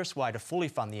 clearest way to fully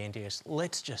fund the NDIS.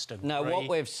 Let's just agree. No, what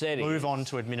we've said is... Move on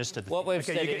to administer the... What we've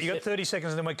said is... You've got 30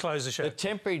 seconds and then we close the show. The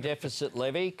temporary deficit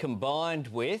levy combined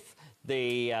with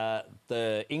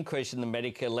the increase in the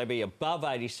Medicare levy above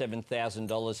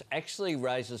 $87,000 actually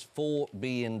raises $4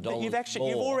 billion but you've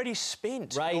already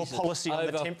spent your policy on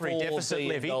the temporary deficit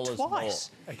levy twice.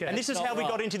 Okay. And this is how we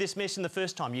got into this mess in the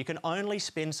first time. You can only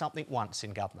spend something once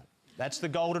in government. That's the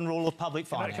golden rule of public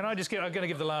finance. I'm going to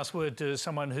give the last word to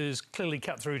someone who's clearly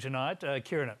cut through tonight,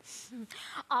 Kiruna.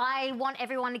 I want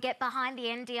everyone to get behind the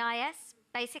NDIS.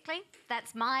 basically.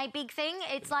 That's my big thing.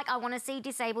 It's like I want to see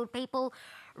disabled people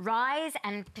rise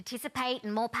and participate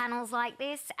in more panels like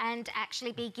this and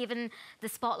actually be given the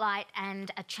spotlight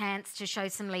and a chance to show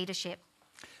some leadership.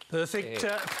 Perfect,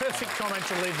 perfect comment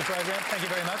to leave the program. Thank you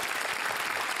very much.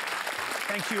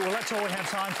 Thank you. Well, that's all we have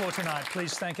time for tonight.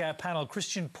 Please thank our panel,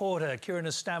 Christian Porter, Kiruna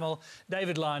Stamell,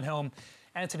 David Leyonhjelm,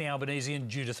 Anthony Albanese and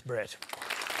Judith Brett.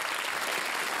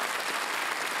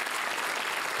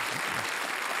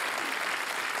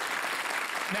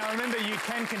 Now, remember, you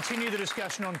can continue the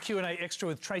discussion on Q&A Extra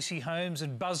with Tracy Holmes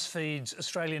and BuzzFeed's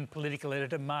Australian political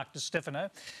editor, Mark DiStefano.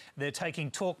 They're taking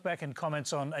talkback and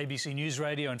comments on ABC News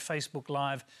Radio and Facebook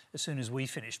Live as soon as we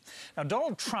finish. Now,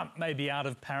 Donald Trump may be out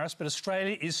of Paris, but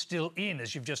Australia is still in,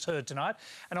 as you've just heard tonight.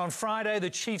 And on Friday, the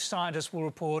chief scientist will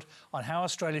report on how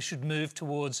Australia should move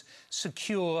towards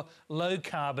secure,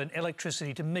 low-carbon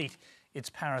electricity to meet its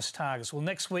Paris targets. Well,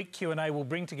 next week, Q&A will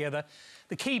bring together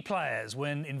the key players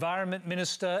when Environment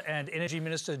Minister and Energy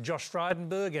Minister Josh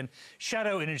Frydenberg and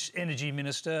Shadow Energy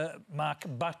Minister Mark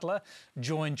Butler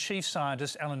join Chief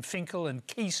Scientist Alan Finkel and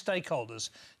key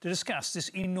stakeholders to discuss this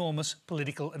enormous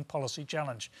political and policy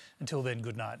challenge. Until then,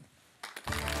 good night.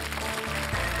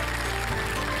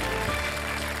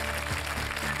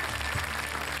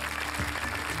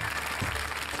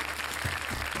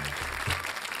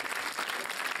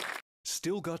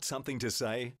 Still got something to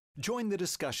say? Join the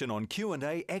discussion on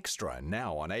Q&A Extra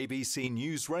now on ABC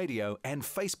News Radio and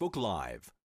Facebook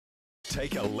Live.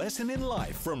 Take a lesson in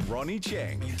life from Ronnie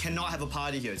Cheng. You cannot have a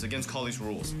party here. It's against college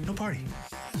rules. No party.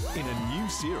 In a new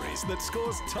series that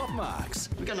scores top marks.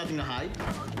 We got nothing to hide.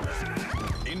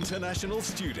 International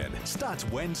Student starts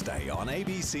Wednesday on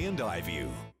ABC and iView.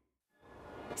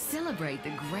 Celebrate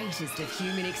the greatest of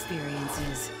human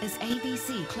experiences as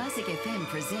ABC Classic FM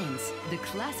presents the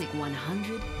Classic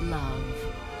 100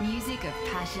 Love. Music of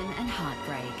passion and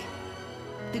heartbreak.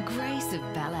 The grace of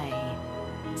ballet.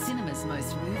 Cinema's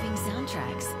most moving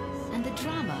soundtracks. And the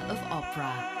drama of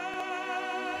opera.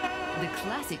 The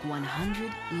Classic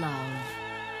 100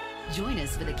 Love. Join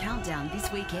us for the countdown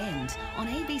this weekend on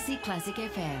ABC Classic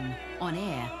FM. On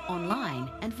air,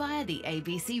 online and via the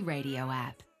ABC Radio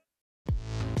app.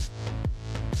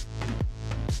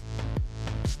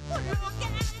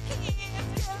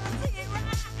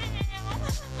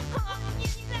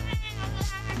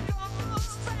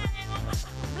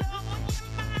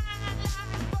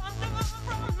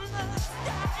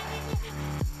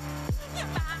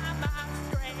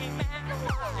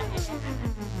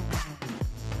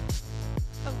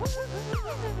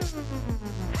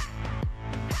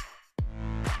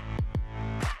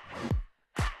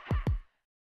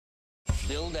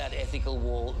 Build that ethical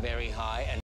wall very high and